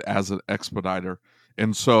and as an expediter.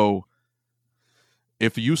 And so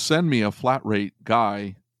if you send me a flat rate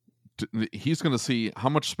guy, he's going to see how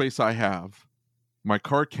much space I have, my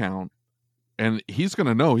car count, and he's going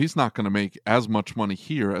to know he's not going to make as much money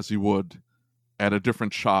here as he would at a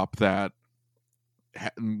different shop that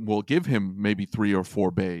will give him maybe 3 or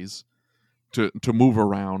 4 bays to move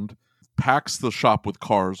around, packs the shop with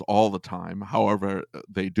cars all the time, however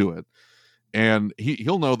they do it. And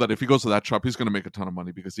he'll know that if he goes to that shop, he's going to make a ton of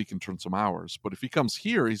money because he can turn some hours. But if he comes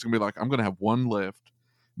here, he's going to be like, I'm going to have one lift,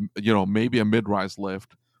 maybe a mid-rise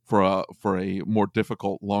lift for a more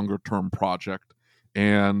difficult, longer-term project.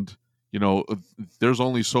 And, there's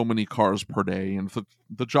only so many cars per day. And if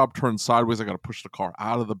the job turns sideways, I got to push the car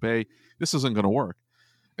out of the bay. This isn't going to work.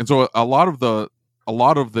 And so a lot of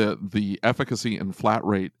the efficacy in flat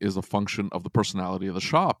rate is a function of the personality of the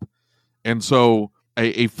shop. And so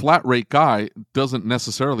a flat rate guy doesn't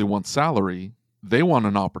necessarily want salary. They want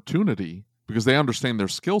an opportunity because they understand their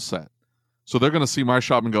skill set. So they're going to see my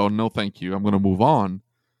shop and go, no, thank you, I'm going to move on.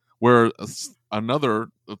 Where another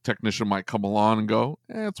technician might come along and go,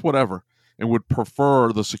 it's whatever, and would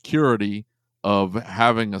prefer the security of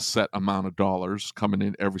having a set amount of dollars coming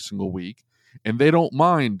in every single week. And they don't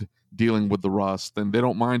mind dealing with the rust, and they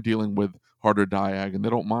don't mind dealing with harder diag, and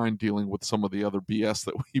they don't mind dealing with some of the other BS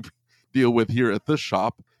that we deal with here at this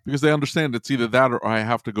shop, because they understand it's either that or I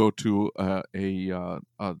have to go to a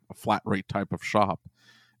flat rate type of shop.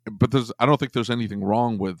 But I don't think there's anything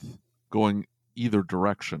wrong with going either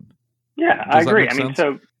direction. Yeah, I agree. I mean,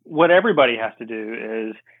 so what everybody has to do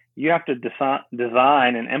is you have to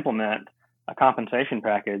design and implement a compensation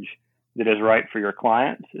package that is right for your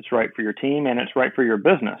clients, it's right for your team, and it's right for your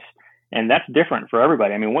business. And that's different for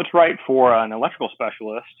everybody. I mean, what's right for an electrical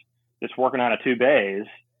specialist that's working out of 2 bays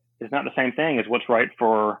is not the same thing as what's right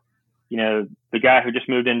for, the guy who just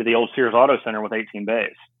moved into the old Sears Auto Center with 18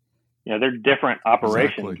 bays. They're different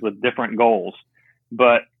operations with different goals.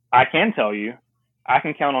 But I can tell you, I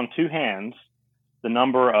can count on 2 hands the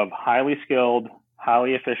number of highly skilled,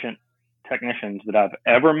 highly efficient technicians that I've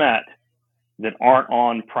ever met that aren't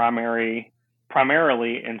on primarily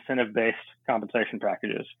incentive-based compensation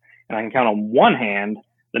packages. And I can count on 1 hand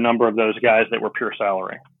the number of those guys that were pure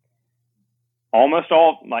salary. Almost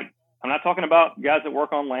all, I'm not talking about guys that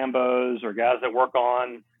work on Lambos or guys that work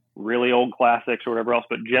on really old classics or whatever else,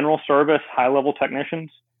 but general service, high-level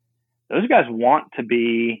technicians, those guys want to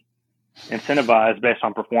be incentivized based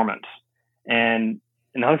on performance. And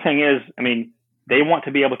another thing is, they want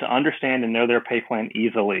to be able to understand and know their pay plan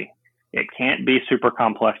easily. It can't be super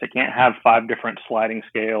complex. It can't have 5 different sliding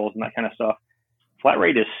scales and that kind of stuff. Flat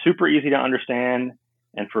rate is super easy to understand.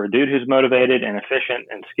 And for a dude who's motivated and efficient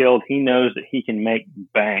and skilled, he knows that he can make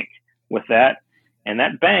bank with that. And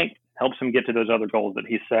that bank helps him get to those other goals that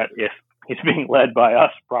he's set if he's being led by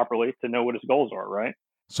us properly to know what his goals are, right?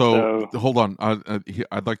 So hold on.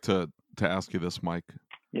 I'd like to ask you this, Mike.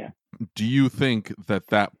 Yeah. Do you think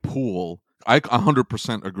that pool, I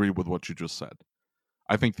 100% agree with what you just said.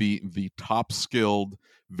 I think the top skilled,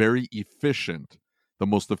 very efficient, the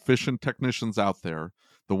most efficient technicians out there,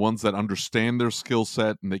 the ones that understand their skill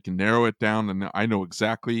set and they can narrow it down, and I know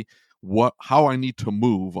exactly how I need to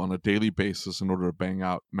move on a daily basis in order to bang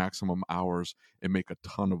out maximum hours and make a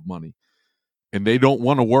ton of money. And they don't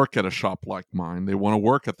want to work at a shop like mine. They want to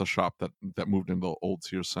work at the shop that moved into the old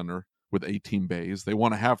Sears Center with 18 bays. They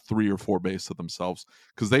want to have 3 or 4 bays to themselves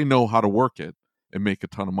because they know how to work it and make a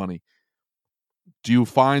ton of money. Do you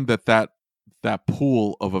find that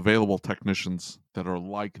pool of available technicians that are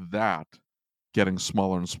like that getting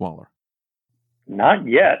smaller and smaller? Not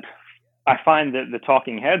yet. I find that the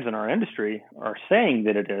talking heads in our industry are saying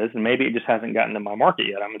that it is, and maybe it just hasn't gotten to my market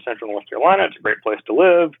yet. I'm in Central North Carolina. It's a great place to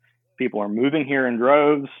live. People are moving here in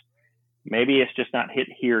droves. Maybe it's just not hit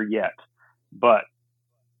here yet. But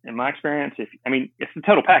in my experience, it's the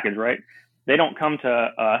total package, right? They don't come to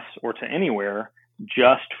us or to anywhere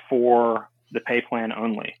just for the pay plan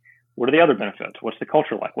only. What are the other benefits? What's the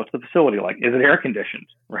culture like? What's the facility like? Is it air conditioned,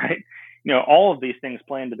 right? All of these things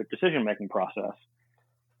play into the decision-making process.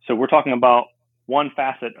 So we're talking about one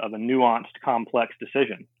facet of a nuanced, complex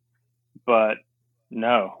decision. But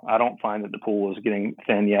no, I don't find that the pool is getting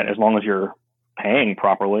thin yet, as long as you're paying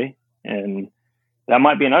properly. And that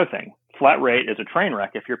might be another thing. Flat rate is a train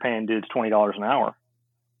wreck if you're paying dudes $20 an hour.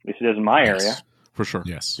 At least it is in my area. For sure.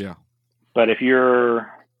 Yes. Yeah. But if you're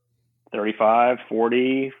 35,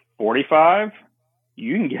 40, 45,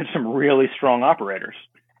 you can get some really strong operators,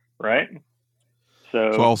 right?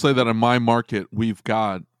 So I'll say that in my market, we've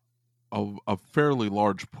got a fairly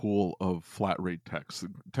large pool of flat rate techs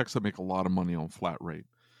that make a lot of money on flat rate,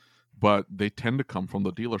 but they tend to come from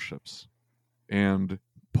the dealerships. And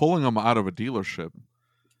pulling them out of a dealership,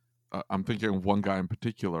 I'm thinking of one guy in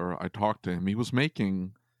particular. I talked to him. He was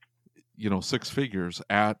making, 6 figures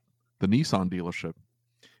at the Nissan dealership.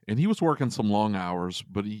 And he was working some long hours,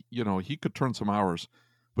 but he could turn some hours,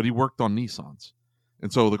 but he worked on Nissans.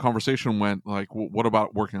 And so the conversation went like, what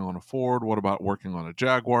about working on a Ford? What about working on a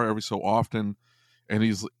Jaguar every so often? And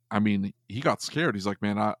he got scared. He's like,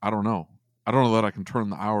 man, I don't know. I don't know that I can turn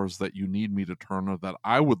the hours that you need me to turn or that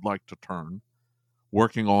I would like to turn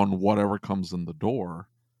working on whatever comes in the door.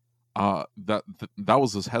 That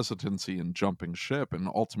was his hesitancy in jumping ship, and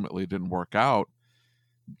ultimately it didn't work out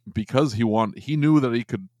because he knew that he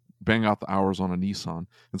could bang out the hours on a Nissan.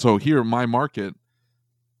 And so here, my market,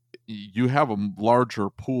 you have a larger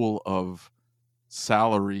pool of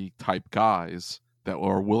salary type guys that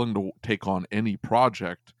are willing to take on any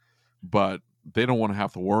project, but they don't want to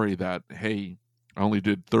have to worry that, hey, I only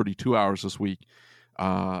did 32 hours this week,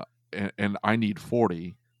 and I need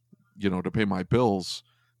 40, to pay my bills.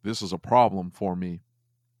 This is a problem for me.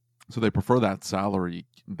 So they prefer that salary,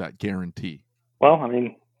 that guarantee. Well,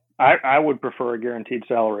 I would prefer a guaranteed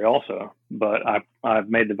salary also, but I've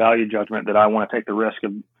made the value judgment that I want to take the risk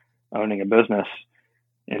of owning a business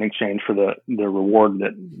in exchange for the reward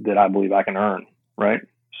that I believe I can earn, right?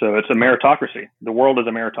 So it's a meritocracy. The world is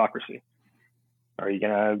a meritocracy. Are you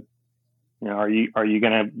gonna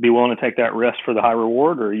be willing to take that risk for the high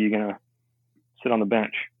reward, or are you gonna sit on the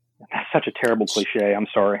bench? That's such a terrible cliche. I'm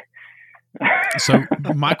sorry. So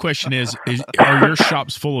my question is are your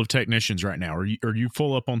shops full of technicians right now? Are you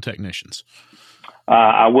full up on technicians?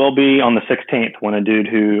 I will be on the 16th when a dude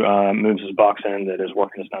who moves his box in that is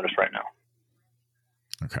working his notice right now.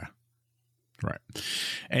 Okay. Right.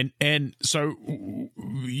 And so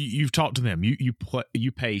you've talked to them.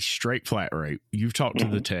 You pay straight flat rate. You've talked to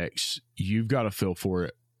the techs. You've got a feel for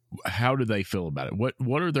it. How do they feel about it?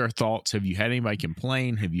 What are their thoughts? Have you had anybody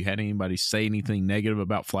complain? Have you had anybody say anything negative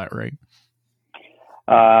about flat rate?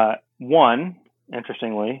 One,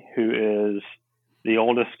 interestingly, who is the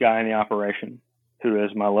oldest guy in the operation, who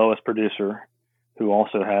is my lowest producer, who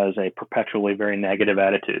also has a perpetually very negative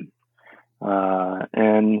attitude.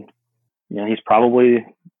 And he's probably,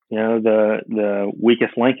 the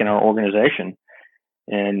weakest link in our organization,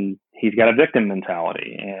 and he's got a victim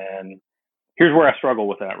mentality. And here's where I struggle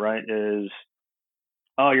with that, right? Is,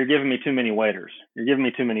 oh, you're giving me too many waiters. You're giving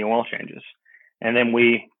me too many oil changes. And then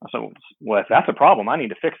if that's a problem, I need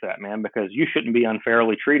to fix that, man, because you shouldn't be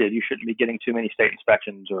unfairly treated. You shouldn't be getting too many state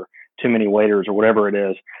inspections or too many waiters or whatever it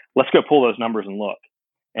is. Let's go pull those numbers and look.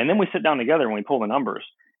 And then we sit down together and we pull the numbers.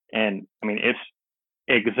 And it's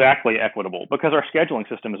exactly equitable because our scheduling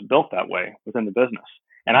system is built that way within the business.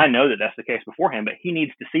 And I know that that's the case beforehand, but he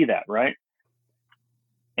needs to see that, right?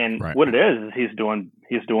 And what it is he's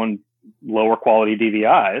doing lower quality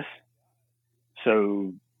DVIs.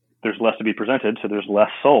 So there's less to be presented. So there's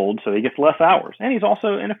less sold. So he gets less hours. And he's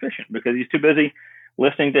also inefficient because he's too busy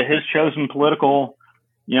listening to his chosen political,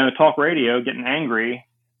 talk radio, getting angry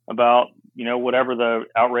about, whatever the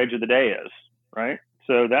outrage of the day is. Right.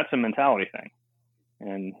 So that's a mentality thing.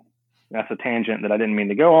 And that's a tangent that I didn't mean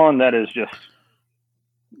to go on. That is just,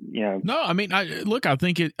 No, I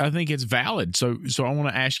think it's valid. So I want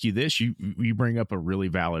to ask you this. You bring up a really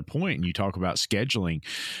valid point, and you talk about scheduling.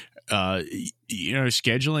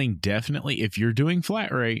 Scheduling definitely, if you're doing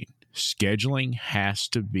flat rate, scheduling has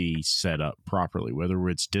to be set up properly, whether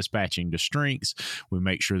it's dispatching to strengths. We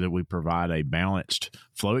make sure that we provide a balanced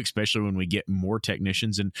flow, especially when we get more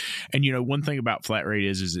technicians. And one thing about flat rate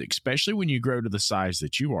is especially when you grow to the size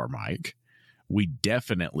that you are, Mike, we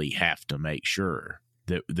definitely have to make sure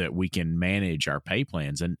that we can manage our pay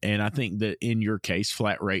plans. And I think that in your case,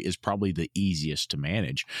 flat rate is probably the easiest to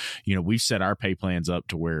manage. We've set our pay plans up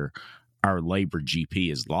to where our labor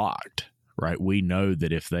GP is locked, right? We know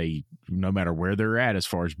that if no matter where they're at, as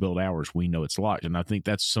far as billed hours, we know it's locked. And I think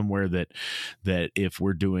that's somewhere that if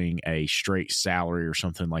we're doing a straight salary or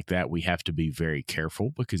something like that, we have to be very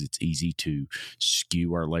careful because it's easy to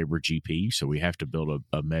skew our labor GP. So we have to build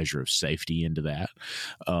a measure of safety into that.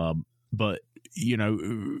 But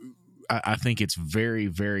I think it's very,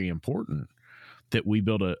 very important that we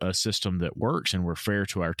build a system that works and we're fair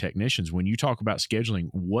to our technicians. When you talk about scheduling,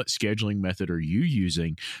 what scheduling method are you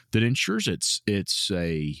using that ensures it's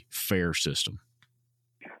a fair system?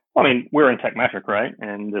 We're in TechMetric, right?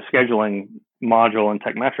 And the scheduling module in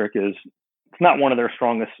TechMetric it's not one of their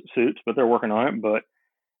strongest suits, but they're working on it. But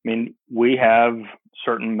we have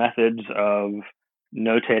certain methods of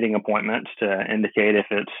notating appointments to indicate if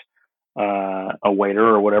it's a waiter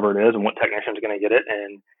or whatever it is and what technician is going to get it.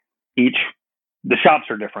 And the shops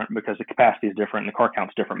are different because the capacity is different and the car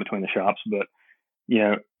count's different between the shops. But,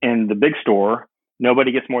 in the big store,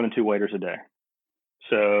 nobody gets more than 2 waiters a day.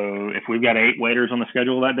 So if we've got 8 waiters on the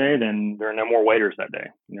schedule that day, then there are no more waiters that day.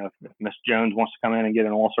 If Miss Jones wants to come in and get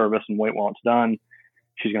an oil service and wait while it's done,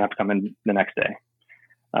 she's going to have to come in the next day.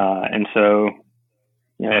 And so,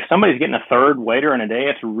 if somebody's getting a third waiter in a day,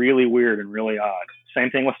 it's really weird and really odd. Same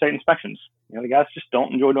thing with state inspections. The guys just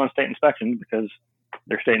don't enjoy doing state inspections because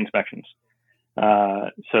they're state inspections.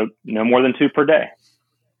 So no more than 2 per day,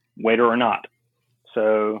 waiter or not.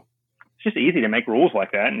 So it's just easy to make rules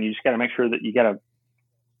like that, and you just got to make sure that you got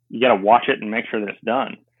to watch it and make sure that it's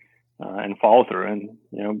done and follow through. And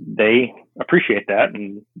they appreciate that,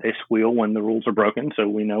 and they squeal when the rules are broken, so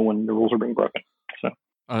we know when the rules are being broken. So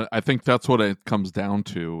I think that's what it comes down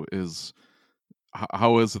to: is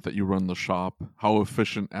how is it that you run the shop? How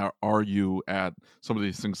efficient are you at some of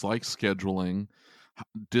these things like scheduling,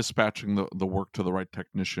 dispatching the work to the right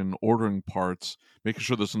technician, ordering parts, making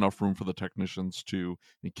sure there's enough room for the technicians to,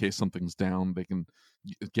 in case something's down, they can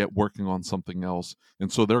get working on something else.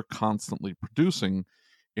 And so they're constantly producing.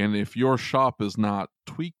 And if your shop is not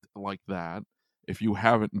tweaked like that, if you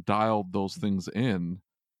haven't dialed those things in,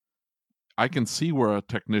 I can see where a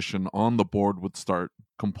technician on the board would start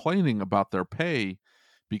complaining about their pay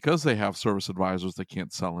because they have service advisors that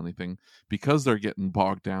can't sell anything, because they're getting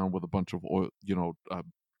bogged down with a bunch of oil,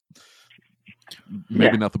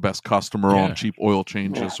 maybe not the best customer on cheap oil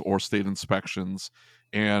changes or state inspections,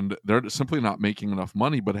 and they're simply not making enough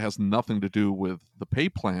money. But it has nothing to do with the pay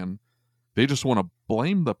plan. They just want to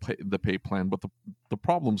blame the pay plan, but the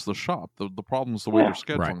problem's the shop. The problem's the way they're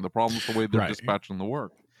scheduling. Right. The problem's the way they're dispatching the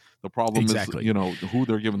work. The problem is, who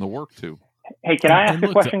they're giving the work to. Hey, can I ask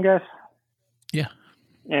a question, guys? Yeah.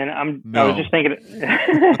 And I was just thinking,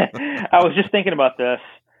 I was just thinking about this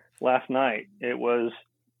last night. It was,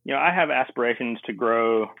 I have aspirations to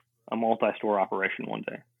grow a multi-store operation one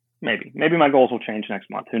day. Maybe my goals will change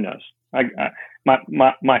next month. Who knows?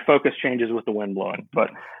 My focus changes with the wind blowing,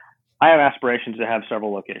 but I have aspirations to have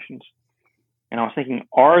several locations. And I was thinking,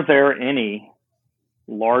 are there any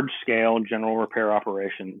large-scale general repair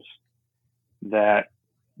operations that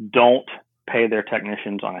don't pay their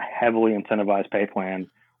technicians on a heavily incentivized pay plan,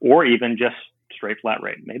 or even just straight flat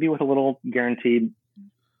rate, maybe with a little guaranteed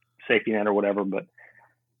safety net or whatever, but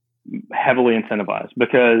heavily incentivized?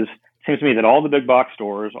 Because it seems to me that all the big box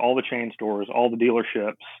stores, all the chain stores, all the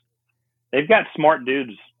dealerships, they've got smart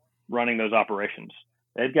dudes running those operations.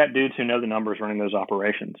 They've got dudes who know the numbers running those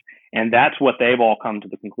operations. And that's what they've all come to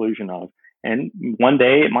the conclusion of. And one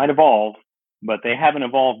day it might evolve, but they haven't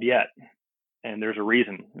evolved yet. And there's a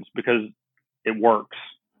reason. It's because it works.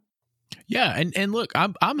 Yeah, and look,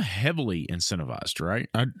 I'm heavily incentivized, right?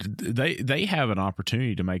 They have an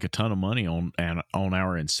opportunity to make a ton of money on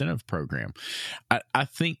our incentive program. I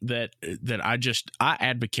think that I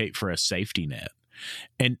advocate for a safety net.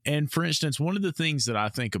 And for instance, one of the things that I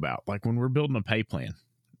think about, like when we're building a pay plan,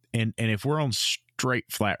 and if we're on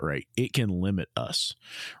straight flat rate, it can limit us,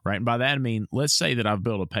 right? And by that I mean, let's say that I've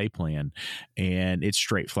built a pay plan and it's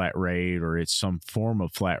straight flat rate or it's some form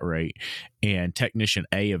of flat rate, and technician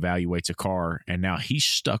A evaluates a car and now he's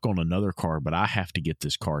stuck on another car, but I have to get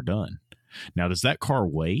this car done. Now, does that car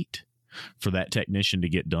wait for that technician to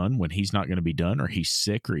get done when he's not going to be done, or he's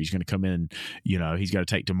sick, or he's going to come in, he's got to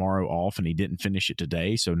take tomorrow off and he didn't finish it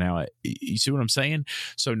today? So now you see what I'm saying?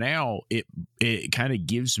 So now it kind of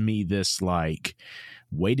gives me this like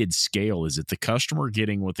weighted scale. Is it the customer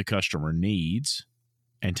getting what the customer needs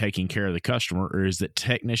and taking care of the customer, or is the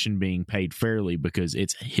technician being paid fairly because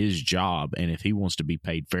it's his job, and if he wants to be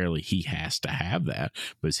paid fairly, he has to have that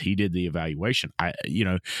because he did the evaluation?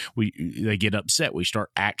 They get upset. We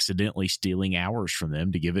start accidentally stealing hours from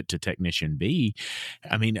them to give it to technician B.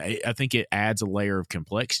 I mean, I think it adds a layer of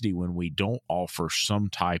complexity when we don't offer some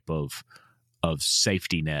type of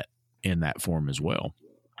safety net in that form as well.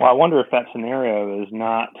 Well, I wonder if that scenario is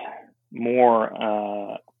not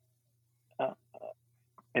more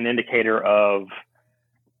an indicator of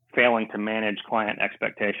failing to manage client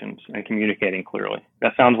expectations and communicating clearly.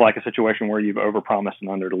 That sounds like a situation where you've overpromised and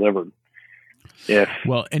underdelivered. If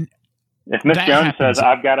Miss Jones says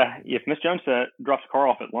if Miss Jones drops a car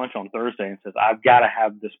off at lunch on Thursday and says, I've got to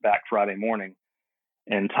have this back Friday morning,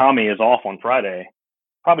 and Tommy is off on Friday,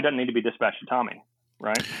 probably doesn't need to be dispatched to Tommy,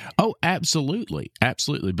 right? Oh, absolutely.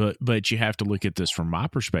 Absolutely. But you have to look at this from my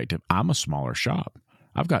perspective. I'm a smaller shop.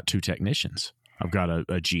 I've got 2 technicians. I've got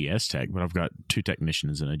a GS tech, but I've got 2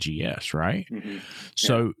 technicians and a GS, right? Mm-hmm.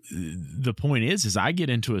 So the point is I get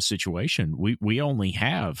into a situation, we only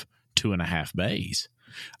have 2.5 bays.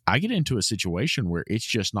 I get into a situation where it's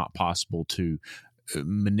just not possible to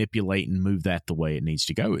manipulate and move that the way it needs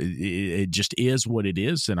to go. It just is what it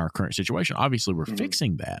is in our current situation. Obviously, we're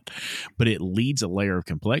fixing that, but it leads a layer of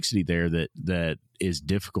complexity there that is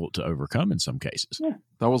difficult to overcome in some cases. Yeah.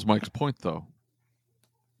 That was Mike's point, though.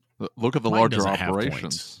 Look at the larger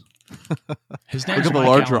operations. His name's Mike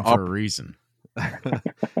Allen for a reason.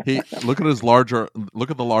 Look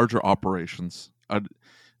at the larger operations.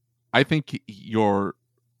 I think you're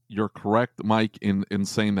correct, Mike, in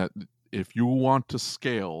saying that if you want to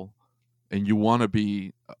scale and you want to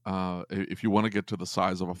be, if you want to get to the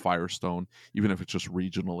size of a Firestone, even if it's just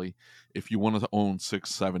regionally, if you want to own 6,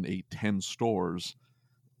 7, 8, 10 stores,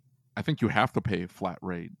 I think you have to pay a flat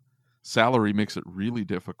rate. Salary makes it really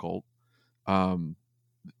difficult.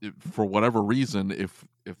 For whatever reason, if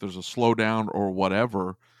there's a slowdown or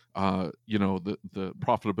whatever, the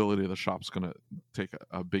profitability of the shop's going to take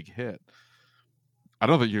a big hit. I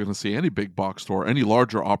don't think you're going to see any big box store, any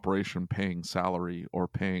larger operation paying salary or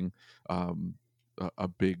paying a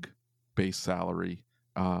big base salary.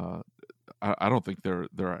 I don't think there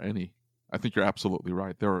are any. I think you're absolutely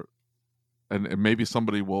right. There are, and maybe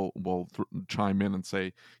somebody will chime in and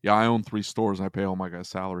say, "Yeah, I own 3 stores and I pay all my guys'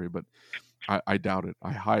 salary," but I doubt it.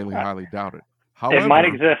 I highly doubt it. However, it might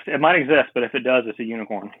exist. It might exist, but if it does, it's a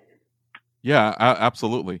unicorn. Yeah,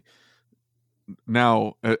 absolutely.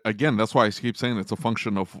 Now, again, that's why I keep saying it's a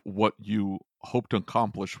function of what you hope to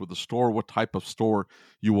accomplish with the store, what type of store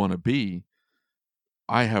you want to be.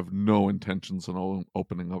 I have no intentions of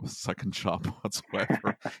opening up a second shop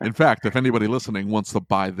whatsoever. In fact, if anybody listening wants to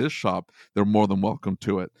buy this shop, they're more than welcome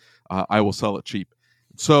to it. I will sell it cheap.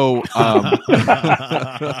 So,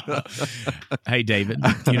 hey, David,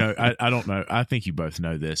 I don't know. I think you both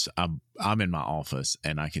know this. I'm in my office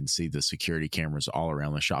and I can see the security cameras all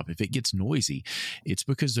around the shop. If it gets noisy, it's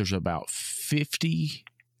because there's about 50.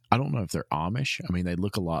 I don't know if they're Amish. I mean, they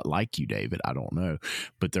look a lot like you, David. I don't know,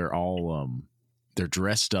 but they're all, they're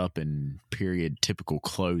dressed up in period typical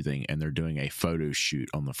clothing and they're doing a photo shoot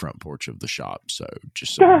on the front porch of the shop. So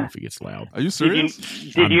just so I don't know if it gets loud. Are you serious?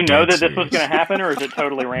 Did you know that this was going to happen, or is it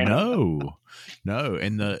totally random? No.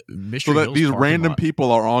 And the Mystery Hills these random lot,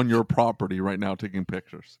 people are on your property right now taking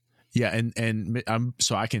pictures. Yeah, and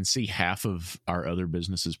so I can see half of our other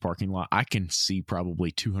businesses' parking lot. I can see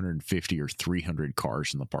probably 250 or 300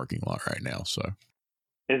 cars in the parking lot right now. So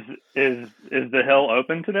is the hill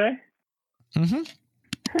open today?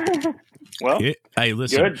 Mm-hmm. Well, hey,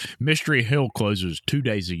 listen, good. Mystery Hill closes 2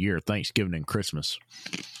 days a year, Thanksgiving and Christmas.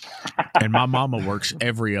 And my mama works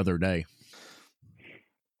every other day.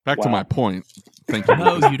 Back to my point. Thank you.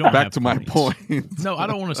 No, you don't. Back to my point. No, I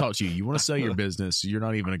don't want to talk to you. You want to sell your business. You're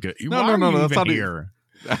not even a good. No. That's not here.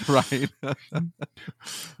 Right.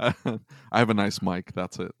 I have a nice mic.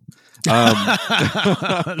 That's it.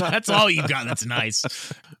 That's all you got. That's nice.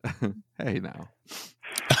 Hey, now.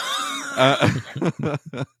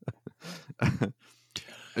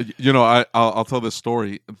 I'll tell this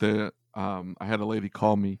story. I had a lady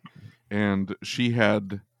call me, and she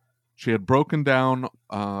had broken down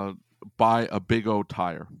by a Big O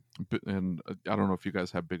tire, and I don't know if you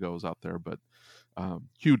guys have Big O's out there, but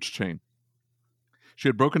huge chain. She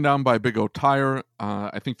had broken down by a Big O tire.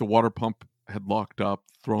 I think the water pump had locked up,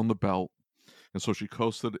 thrown the belt, and so she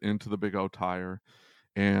coasted into the Big O tire,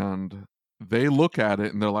 and they look at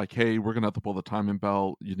it and they're like, "Hey, we're gonna have to pull the timing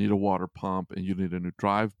belt. You need a water pump and you need a new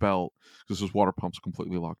drive belt because this water pump's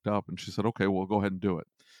completely locked up." And she said, "Okay, well, go ahead and do it.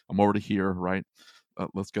 I'm already here, right?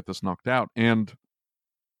 Let's get this knocked out." And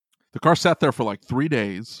the car sat there for like 3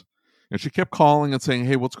 days, and she kept calling and saying,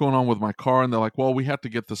 "Hey, what's going on with my car?" And they're like, "Well, we had to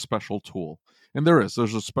get this special tool." And there's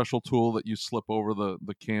a special tool that you slip over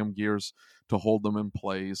the cam gears to hold them in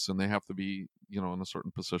place, and they have to be, in a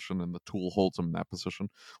certain position, and the tool holds them in that position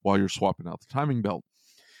while you're swapping out the timing belt.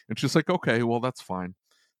 And she's like, "Okay, well, that's fine."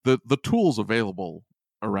 The tools available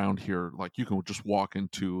around here, like you can just walk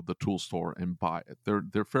into the tool store and buy it.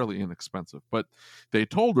 They're fairly inexpensive, but they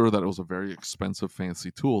told her that it was a very expensive,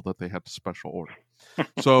 fancy tool that they had to special order.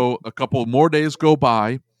 So a couple more days go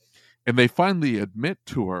by, and they finally admit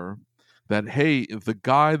to her that, hey, the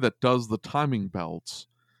guy that does the timing belts,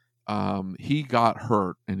 he got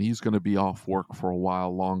hurt and he's going to be off work for a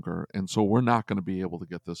while longer. And so we're not going to be able to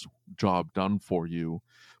get this job done for you,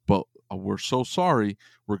 but we're so sorry.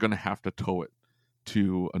 We're going to have to tow it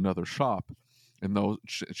to another shop. And though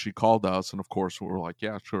she called us, and of course we were like,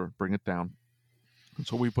 "Yeah, sure, bring it down." And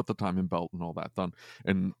so we put the timing belt and all that done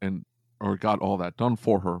or got all that done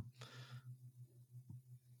for her.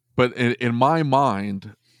 But in my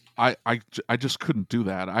mind, I just couldn't do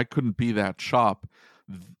that. I couldn't be that shop.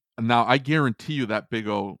 Now, I guarantee you that Big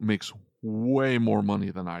O makes way more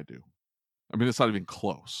money than I do. I mean, it's not even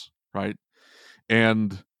close, right?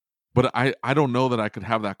 But I don't know that I could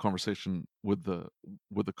have that conversation with the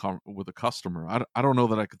customer. I don't know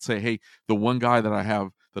that I could say, "Hey, the one guy that I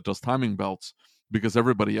have that does timing belts, because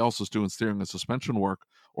everybody else is doing steering and suspension work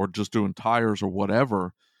or just doing tires or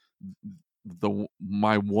whatever,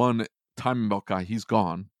 my one timing belt guy, he's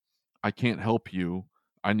gone. I can't help you.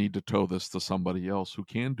 I need to tow this to somebody else who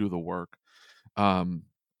can do the work.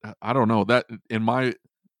 I don't know, that in my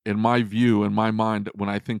view, in my mind, when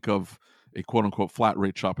I think of a quote unquote flat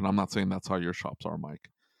rate shop, and I'm not saying that's how your shops are, Mike,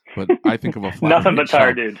 but I think of a flat Nothing rate but tire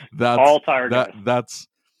shop, dudes. that's all tire guys. That's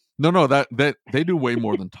no, that they do way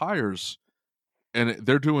more than tires, and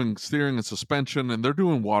they're doing steering and suspension, and they're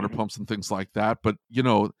doing water pumps and things like that. But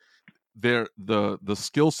they're the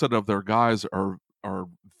skill set of their guys are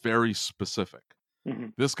very specific.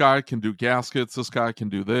 This guy can do gaskets, this guy can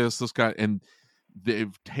do this guy, and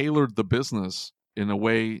they've tailored the business in a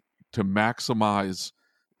way to maximize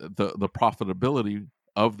the profitability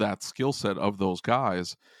of that skill set of those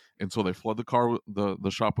guys. And so they flood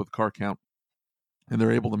the shop with car count, and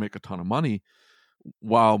they're able to make a ton of money.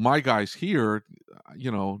 While my guys here,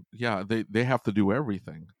 they have to do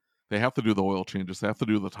everything. They have to do the oil changes, they have to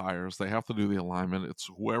do the tires, they have to do the alignment. It's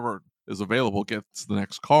whoever is available gets the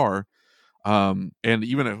next car. And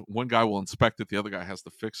even if one guy will inspect it, the other guy has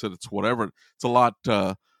to fix it. It's whatever. It's a lot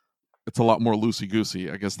more loosey goosey.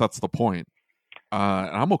 I guess that's the point.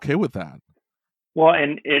 And I'm okay with that. Well,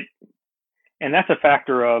 and that's a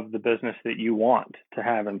factor of the business that you want to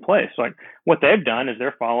have in place. Like what they've done is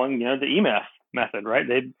they're following, the EMF method, right?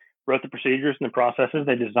 They wrote the procedures and the processes.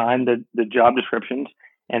 They designed the job descriptions,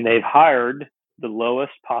 and they've hired the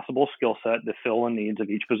lowest possible skill set to fill the needs of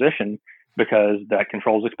each position, because that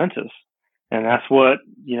controls expenses. And that's what,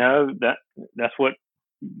 that's what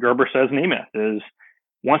Gerber says in EMF is,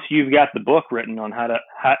 once you've got the book written on how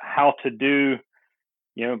to do,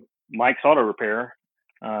 Mike's auto repair,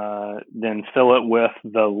 then fill it with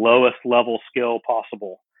the lowest level skill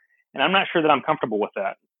possible. And I'm not sure that I'm comfortable with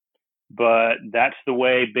that, but that's the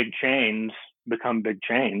way big chains become big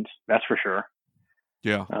chains. That's for sure.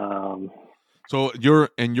 Yeah. So you're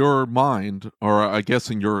in your mind, or I guess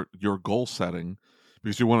in your goal setting,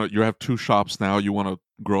 because you have 2 shops now, you want to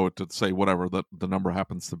grow it to, say, whatever the number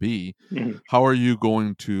happens to be. Mm-hmm. How are you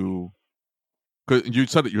going to? Because you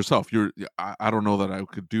said it yourself. I don't know that I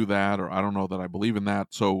could do that, or I don't know that I believe in that.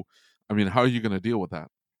 So, I mean, how are you going to deal with that?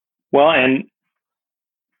 Well, and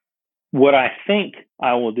what I think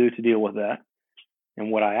I will do to deal with that,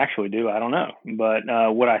 and what I actually do, I don't know. But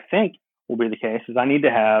what I think will be the case is I need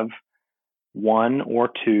to have 1 or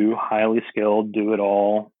 2 highly skilled,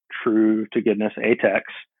 do-it-all, true to goodness ATECs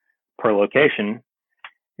per location,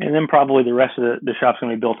 and then probably the rest of the shop's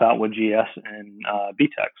going to be built out with GS and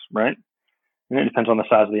BTECs, right? And it depends on the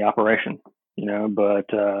size of the operation,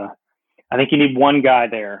 but I think you need 1 guy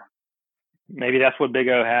there. Maybe that's what Big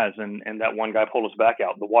O has, and that 1 guy pulled us back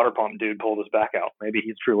out. The water pump dude pulled us back out. Maybe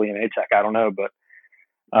he's truly an ATEC. I don't know, but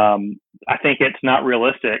I think it's not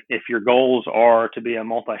realistic if your goals are to be a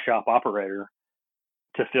multi-shop operator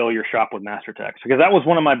to fill your shop with master techs, because that was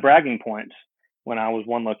one of my bragging points when I was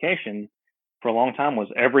one location for a long time, was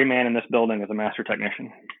every man in this building is a master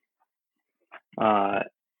technician.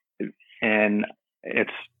 And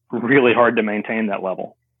it's really hard to maintain that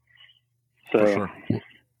level. So, for sure.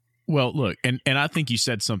 Well, look, and I think you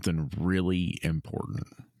said something really important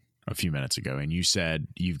a few minutes ago, and you said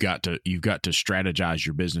you've got to strategize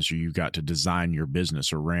your business, or you've got to design your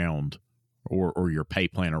business around, or your pay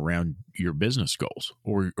plan around your business goals,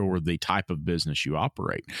 or the type of business you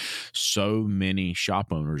operate. So many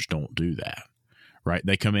shop owners don't do that. Right?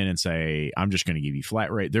 They come in and say, I'm just going to give you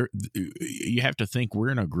flat rate. You have to think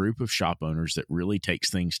we're in a group of shop owners that really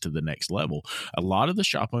takes things to the next level. A lot of the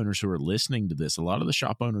shop owners who are listening to this, a lot of the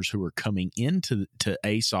shop owners who are coming into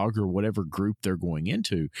ASOG or whatever group they're going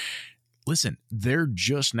into, listen, they're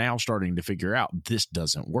just now starting to figure out this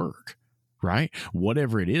doesn't work. Right?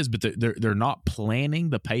 Whatever it is, but they're not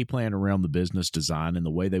planning the pay plan around the business design and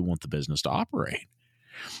the way they want the business to operate.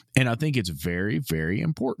 And I think it's very, very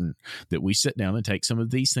important that we sit down and take some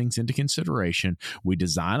of these things into consideration. We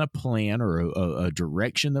design a plan or a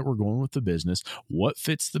direction that we're going with the business, what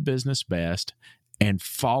fits the business best, and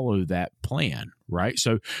follow that plan, right?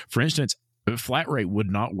 So, for instance, a flat rate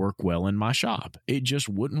would not work well in my shop. It just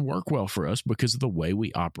wouldn't work well for us because of the way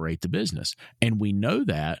we operate the business. And we know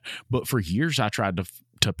that, but for years I tried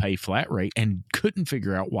to pay flat rate and couldn't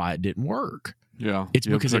figure out why it didn't work. Yeah. It's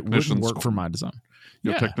because it wouldn't work for my design.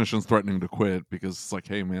 Your technicians threatening to quit because it's like,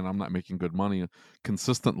 hey, man, I'm not making good money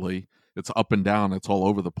consistently. It's up and down. It's all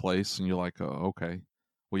over the place. And you're like, okay.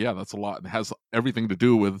 Well, yeah, that's a lot. It has everything to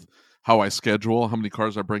do with how I schedule, how many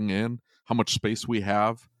cars I bring in, how much space we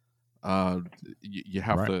have. You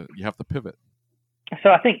have to pivot. So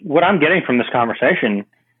I think what I'm getting from this conversation,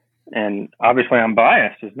 and obviously I'm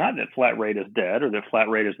biased, is not that flat rate is dead or that flat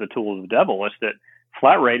rate is the tool of the devil. It's that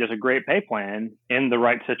flat rate is a great pay plan in the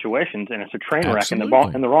right situations, and it's a train wreck in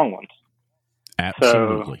the wrong ones.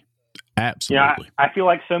 Absolutely. Absolutely. I feel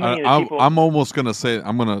like so many of the people. I'm almost going to say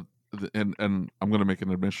I'm going to make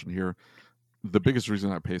an admission here. The biggest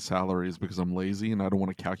reason I pay salary is because I'm lazy and I don't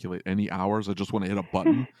want to calculate any hours. I just want to hit a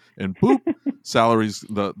button and boop, salaries,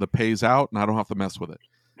 the pay's out, and I don't have to mess with it.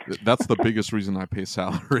 That's the biggest reason I pay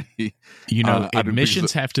salary.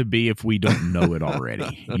 Admissions have to be if we don't know it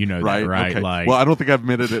already. You know right? That, right? Okay. Like, well, I don't think I've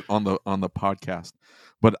admitted it on the podcast,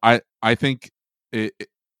 but I think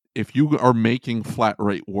if you are making flat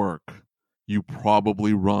rate work, you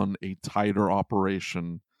probably run a tighter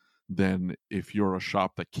operation than if you're a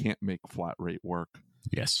shop that can't make flat rate work.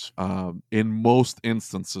 Yes. In most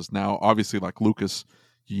instances. Now, obviously, like Lucas,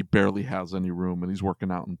 he barely has any room and he's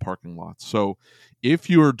working out in parking lots. So if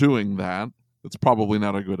you're doing that, it's probably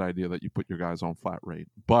not a good idea that you put your guys on flat rate.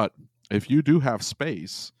 But if you do have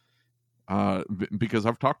space, because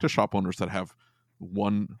I've talked to shop owners that have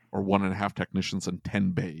 1 or 1.5 technicians and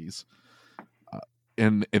 10 bays,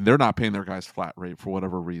 and they're not paying their guys flat rate for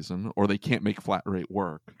whatever reason, or they can't make flat rate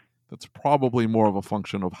work. That's probably more of a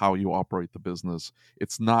function of how you operate the business.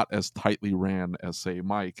 It's not as tightly ran as, say,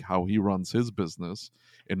 Mike, how he runs his business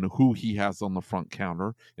and who he has on the front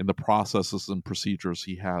counter and the processes and procedures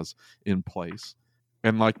he has in place.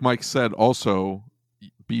 And like Mike said, also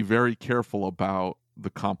be very careful about the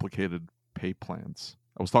complicated pay plans.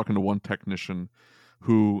 I was talking to one technician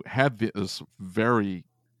who had this very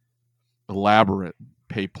elaborate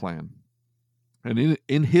pay plan. And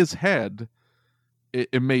in his head,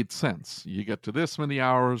 it made sense. You get to this many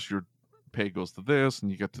hours, your pay goes to this, and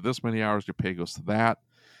you get to this many hours, your pay goes to that.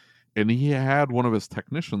 And he had one of his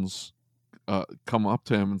technicians come up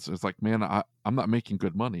to him and says, like, man, I'm not making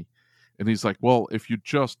good money. And he's like, well, if you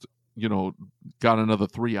just, got another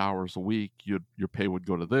 3 hours a week, your pay would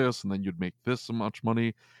go to this, and then you'd make this so much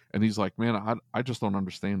money. And he's like, man, I just don't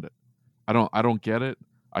understand it. I don't get it.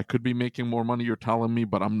 I could be making more money, you're telling me,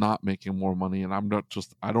 but I'm not making more money, and I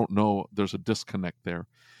don't know. There's a disconnect there.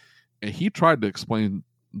 And he tried to explain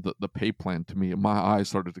the pay plan to me, and my eyes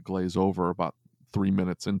started to glaze over about 3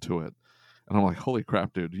 minutes into it. And I'm like, holy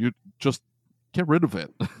crap, dude, you just get rid of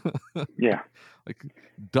it. Yeah. Like,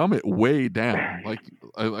 dumb it way down.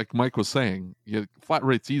 Like Mike was saying, flat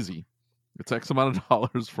rate's easy. It's X amount of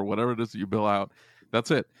dollars for whatever it is that you bill out. That's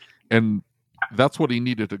it. And that's what he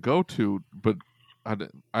needed to go to, but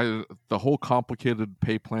the whole complicated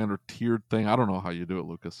pay plan or tiered thing, I don't know how you do it,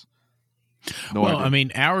 Lucas. No idea. I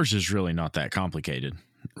mean, ours is really not that complicated,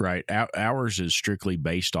 right? Ours is strictly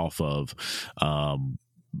based off of,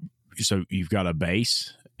 so you've got a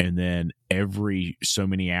base, and then every so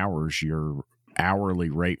many hours, your hourly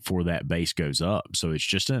rate for that base goes up. So it's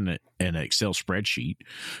just an Excel spreadsheet.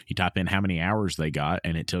 You type in how many hours they got,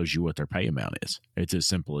 and it tells you what their pay amount is. It's as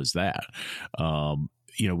simple as that.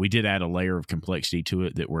 We did add a layer of complexity to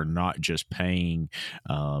it that we're not just paying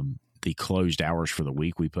the closed hours for the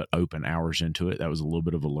week. We put open hours into it. That was a little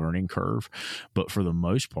bit of a learning curve, but for the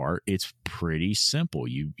most part, it's pretty simple.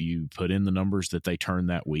 You put in the numbers that they turn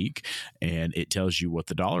that week, and it tells you what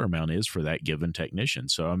the dollar amount is for that given technician.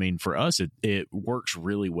 So, I mean, for us, it works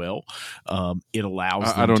really well. It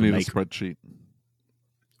allows them I don't to need make a spreadsheet.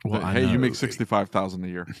 Well, hey, you make $65,000 a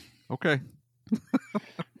year. Okay.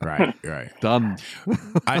 Right. Done.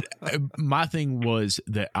 My thing was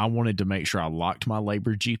that I wanted to make sure I locked my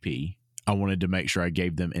labor GP. I wanted to make sure I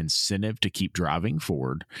gave them incentive to keep driving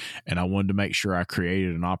forward. And I wanted to make sure I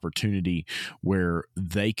created an opportunity where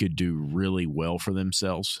they could do really well for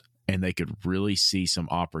themselves, and they could really see some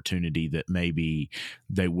opportunity that maybe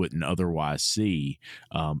they wouldn't otherwise see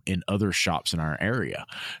in other shops in our area.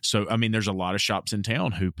 So, I mean, there's a lot of shops in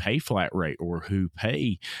town who pay flat rate or who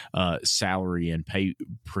pay salary and pay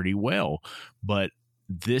pretty well, but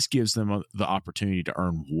this gives them the opportunity to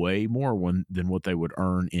earn way more than what they would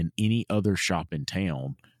earn in any other shop in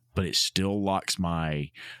town, but it still locks my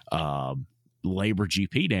labor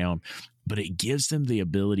GP down. But it gives them the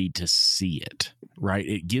ability to see it, right?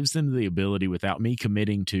 It gives them the ability, without me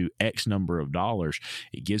committing to X number of dollars,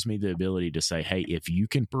 it gives me the ability to say, hey, if you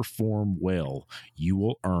can perform well, you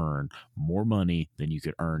will earn more money than you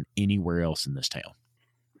could earn anywhere else in this town.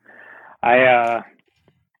 I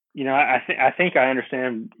think I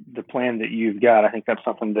understand the plan that you've got. I think that's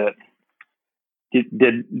something that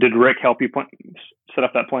did Rick help you set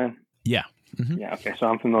up that plan? Yeah. Mm-hmm. Yeah. Okay. So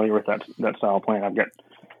I'm familiar with that style of plan. I've got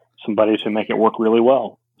some buddies who make it work really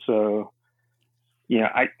well. So,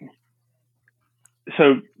 I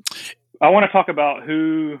want to talk about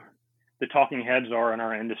who the talking heads are in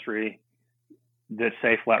our industry that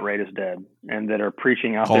say flat rate is dead and that are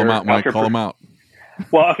preaching out there. Call them out, Mike. Call them out.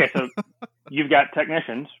 Well, okay. So you've got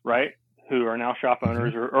technicians, right, who are now shop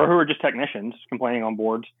owners or who are just technicians complaining on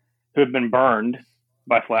boards who have been burned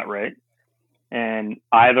by flat rate. And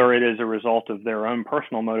either it is a result of their own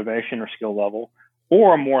personal motivation or skill level,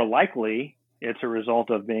 or more likely, it's a result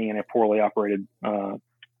of being in a poorly operated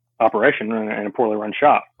operation and a poorly run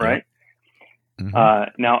shop, right?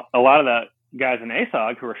 Mm-hmm. Now, a lot of the guys in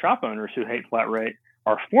ASOG who are shop owners who hate flat rate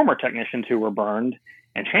are former technicians who were burned,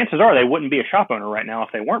 and chances are they wouldn't be a shop owner right now if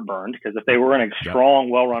they weren't burned, because if they were in a strong,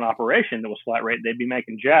 well-run operation that was flat rate, they'd be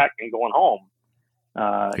making jack and going home.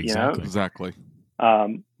 Exactly.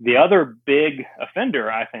 The other big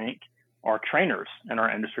offender, I think, are trainers in our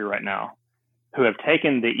industry right now who have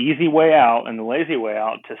taken the easy way out and the lazy way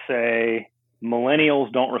out to say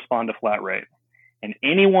millennials don't respond to flat rate. And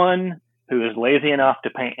anyone who is lazy enough to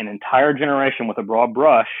paint an entire generation with a broad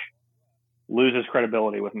brush loses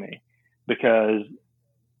credibility with me, because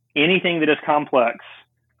anything that is complex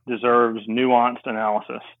deserves nuanced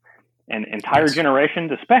analysis. And entire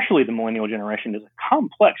generations, especially the millennial generation, is a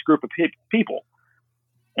complex group of people.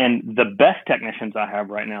 And the best technicians I have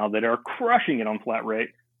right now that are crushing it on flat rate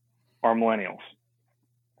are millennials.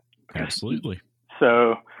 Absolutely.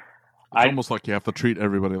 So it's almost like you have to treat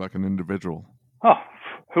everybody like an individual. Oh,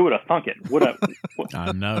 who would have thunk it?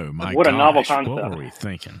 I know. What a novel concept. What were we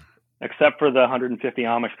thinking? Except for the 150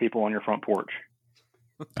 Amish people on your front porch.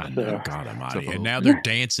 I know, God almighty. And now they're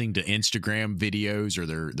dancing to Instagram videos, or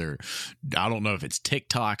they're I don't know if it's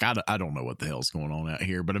TikTok. I don't know what the hell's going on out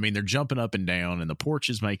here, but I mean, they're jumping up and down and the porch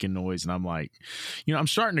is making noise. And I'm like, I'm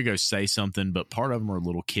starting to go say something, but part of them are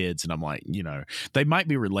little kids. And I'm like, they might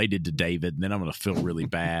be related to David, and then I'm going to feel really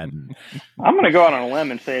bad. And I'm going to go out on a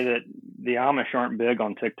limb and say that the Amish aren't big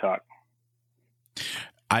on TikTok.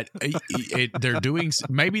 They're doing,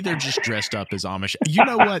 maybe they're just dressed up as Amish. You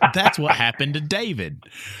know what? That's what happened to David.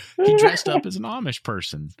 He dressed up as an Amish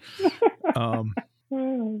person. I'm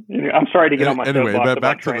sorry to get on my anyway, soapbox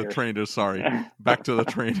back to trainers. the trainers. Sorry, back to the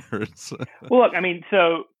trainers. Well, look, this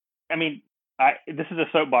is a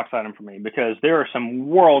soapbox item for me, because there are some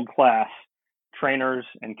world-class trainers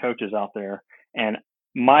and coaches out there, and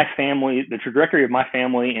my family, the trajectory of my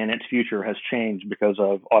family and its future has changed because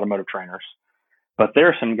of automotive trainers. But there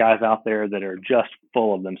are some guys out there that are just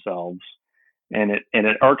full of themselves, and it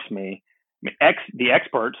irks me. The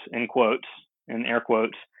experts, in quotes, in air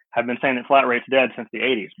quotes, have been saying that flat rate's dead since the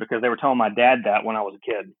 80s, because they were telling my dad that when I was a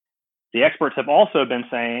kid. The experts have also been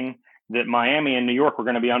saying that Miami and New York were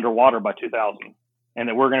going to be underwater by 2000, and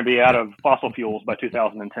that we're going to be out of fossil fuels by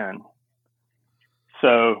 2010.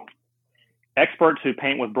 So experts who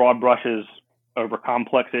paint with broad brushes over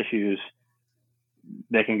complex issues,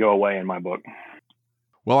 they can go away in my book.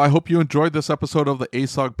 Well, I hope you enjoyed this episode of the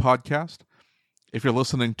ASOG podcast. If you're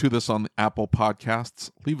listening to this on the Apple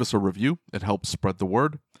Podcasts, leave us a review. It helps spread the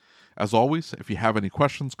word. As always, if you have any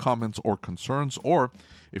questions, comments, or concerns, or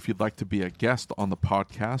if you'd like to be a guest on the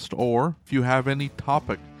podcast, or if you have any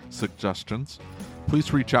topic suggestions,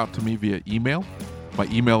 please reach out to me via email. My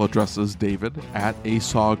email address is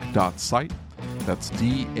david@asog.site. That's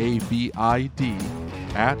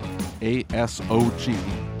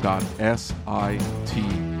david@asog.site.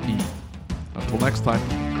 Until next time.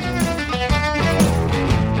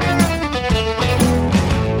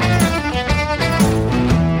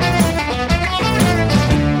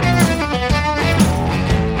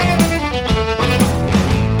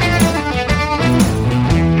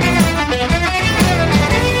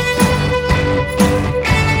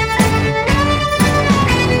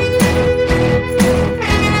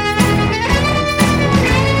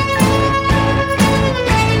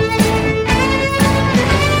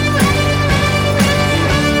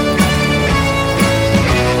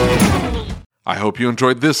 I hope you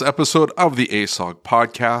enjoyed this episode of the ASOG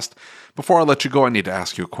podcast. Before I let you go, I need to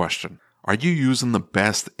ask you a question. Are you using the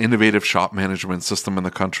best innovative shop management system in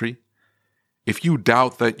the country? If you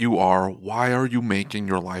doubt that you are, why are you making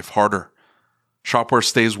your life harder? Shopware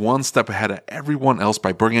stays one step ahead of everyone else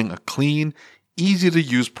by bringing a clean,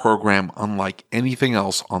 easy-to-use program unlike anything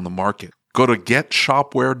else on the market. Go to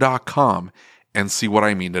getshopware.com and see what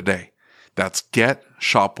I mean today. That's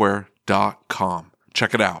getshopware.com.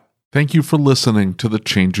 Check it out. Thank you for listening to the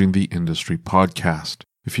Changing the Industry podcast.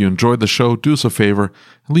 If you enjoyed the show, do us a favor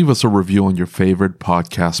and leave us a review on your favorite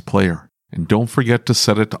podcast player. And don't forget to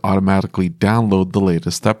set it to automatically download the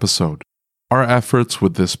latest episode. Our efforts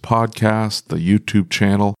with this podcast, the YouTube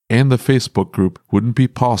channel, and the Facebook group wouldn't be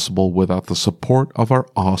possible without the support of our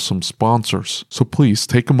awesome sponsors. So please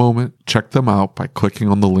take a moment, check them out by clicking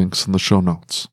on the links in the show notes.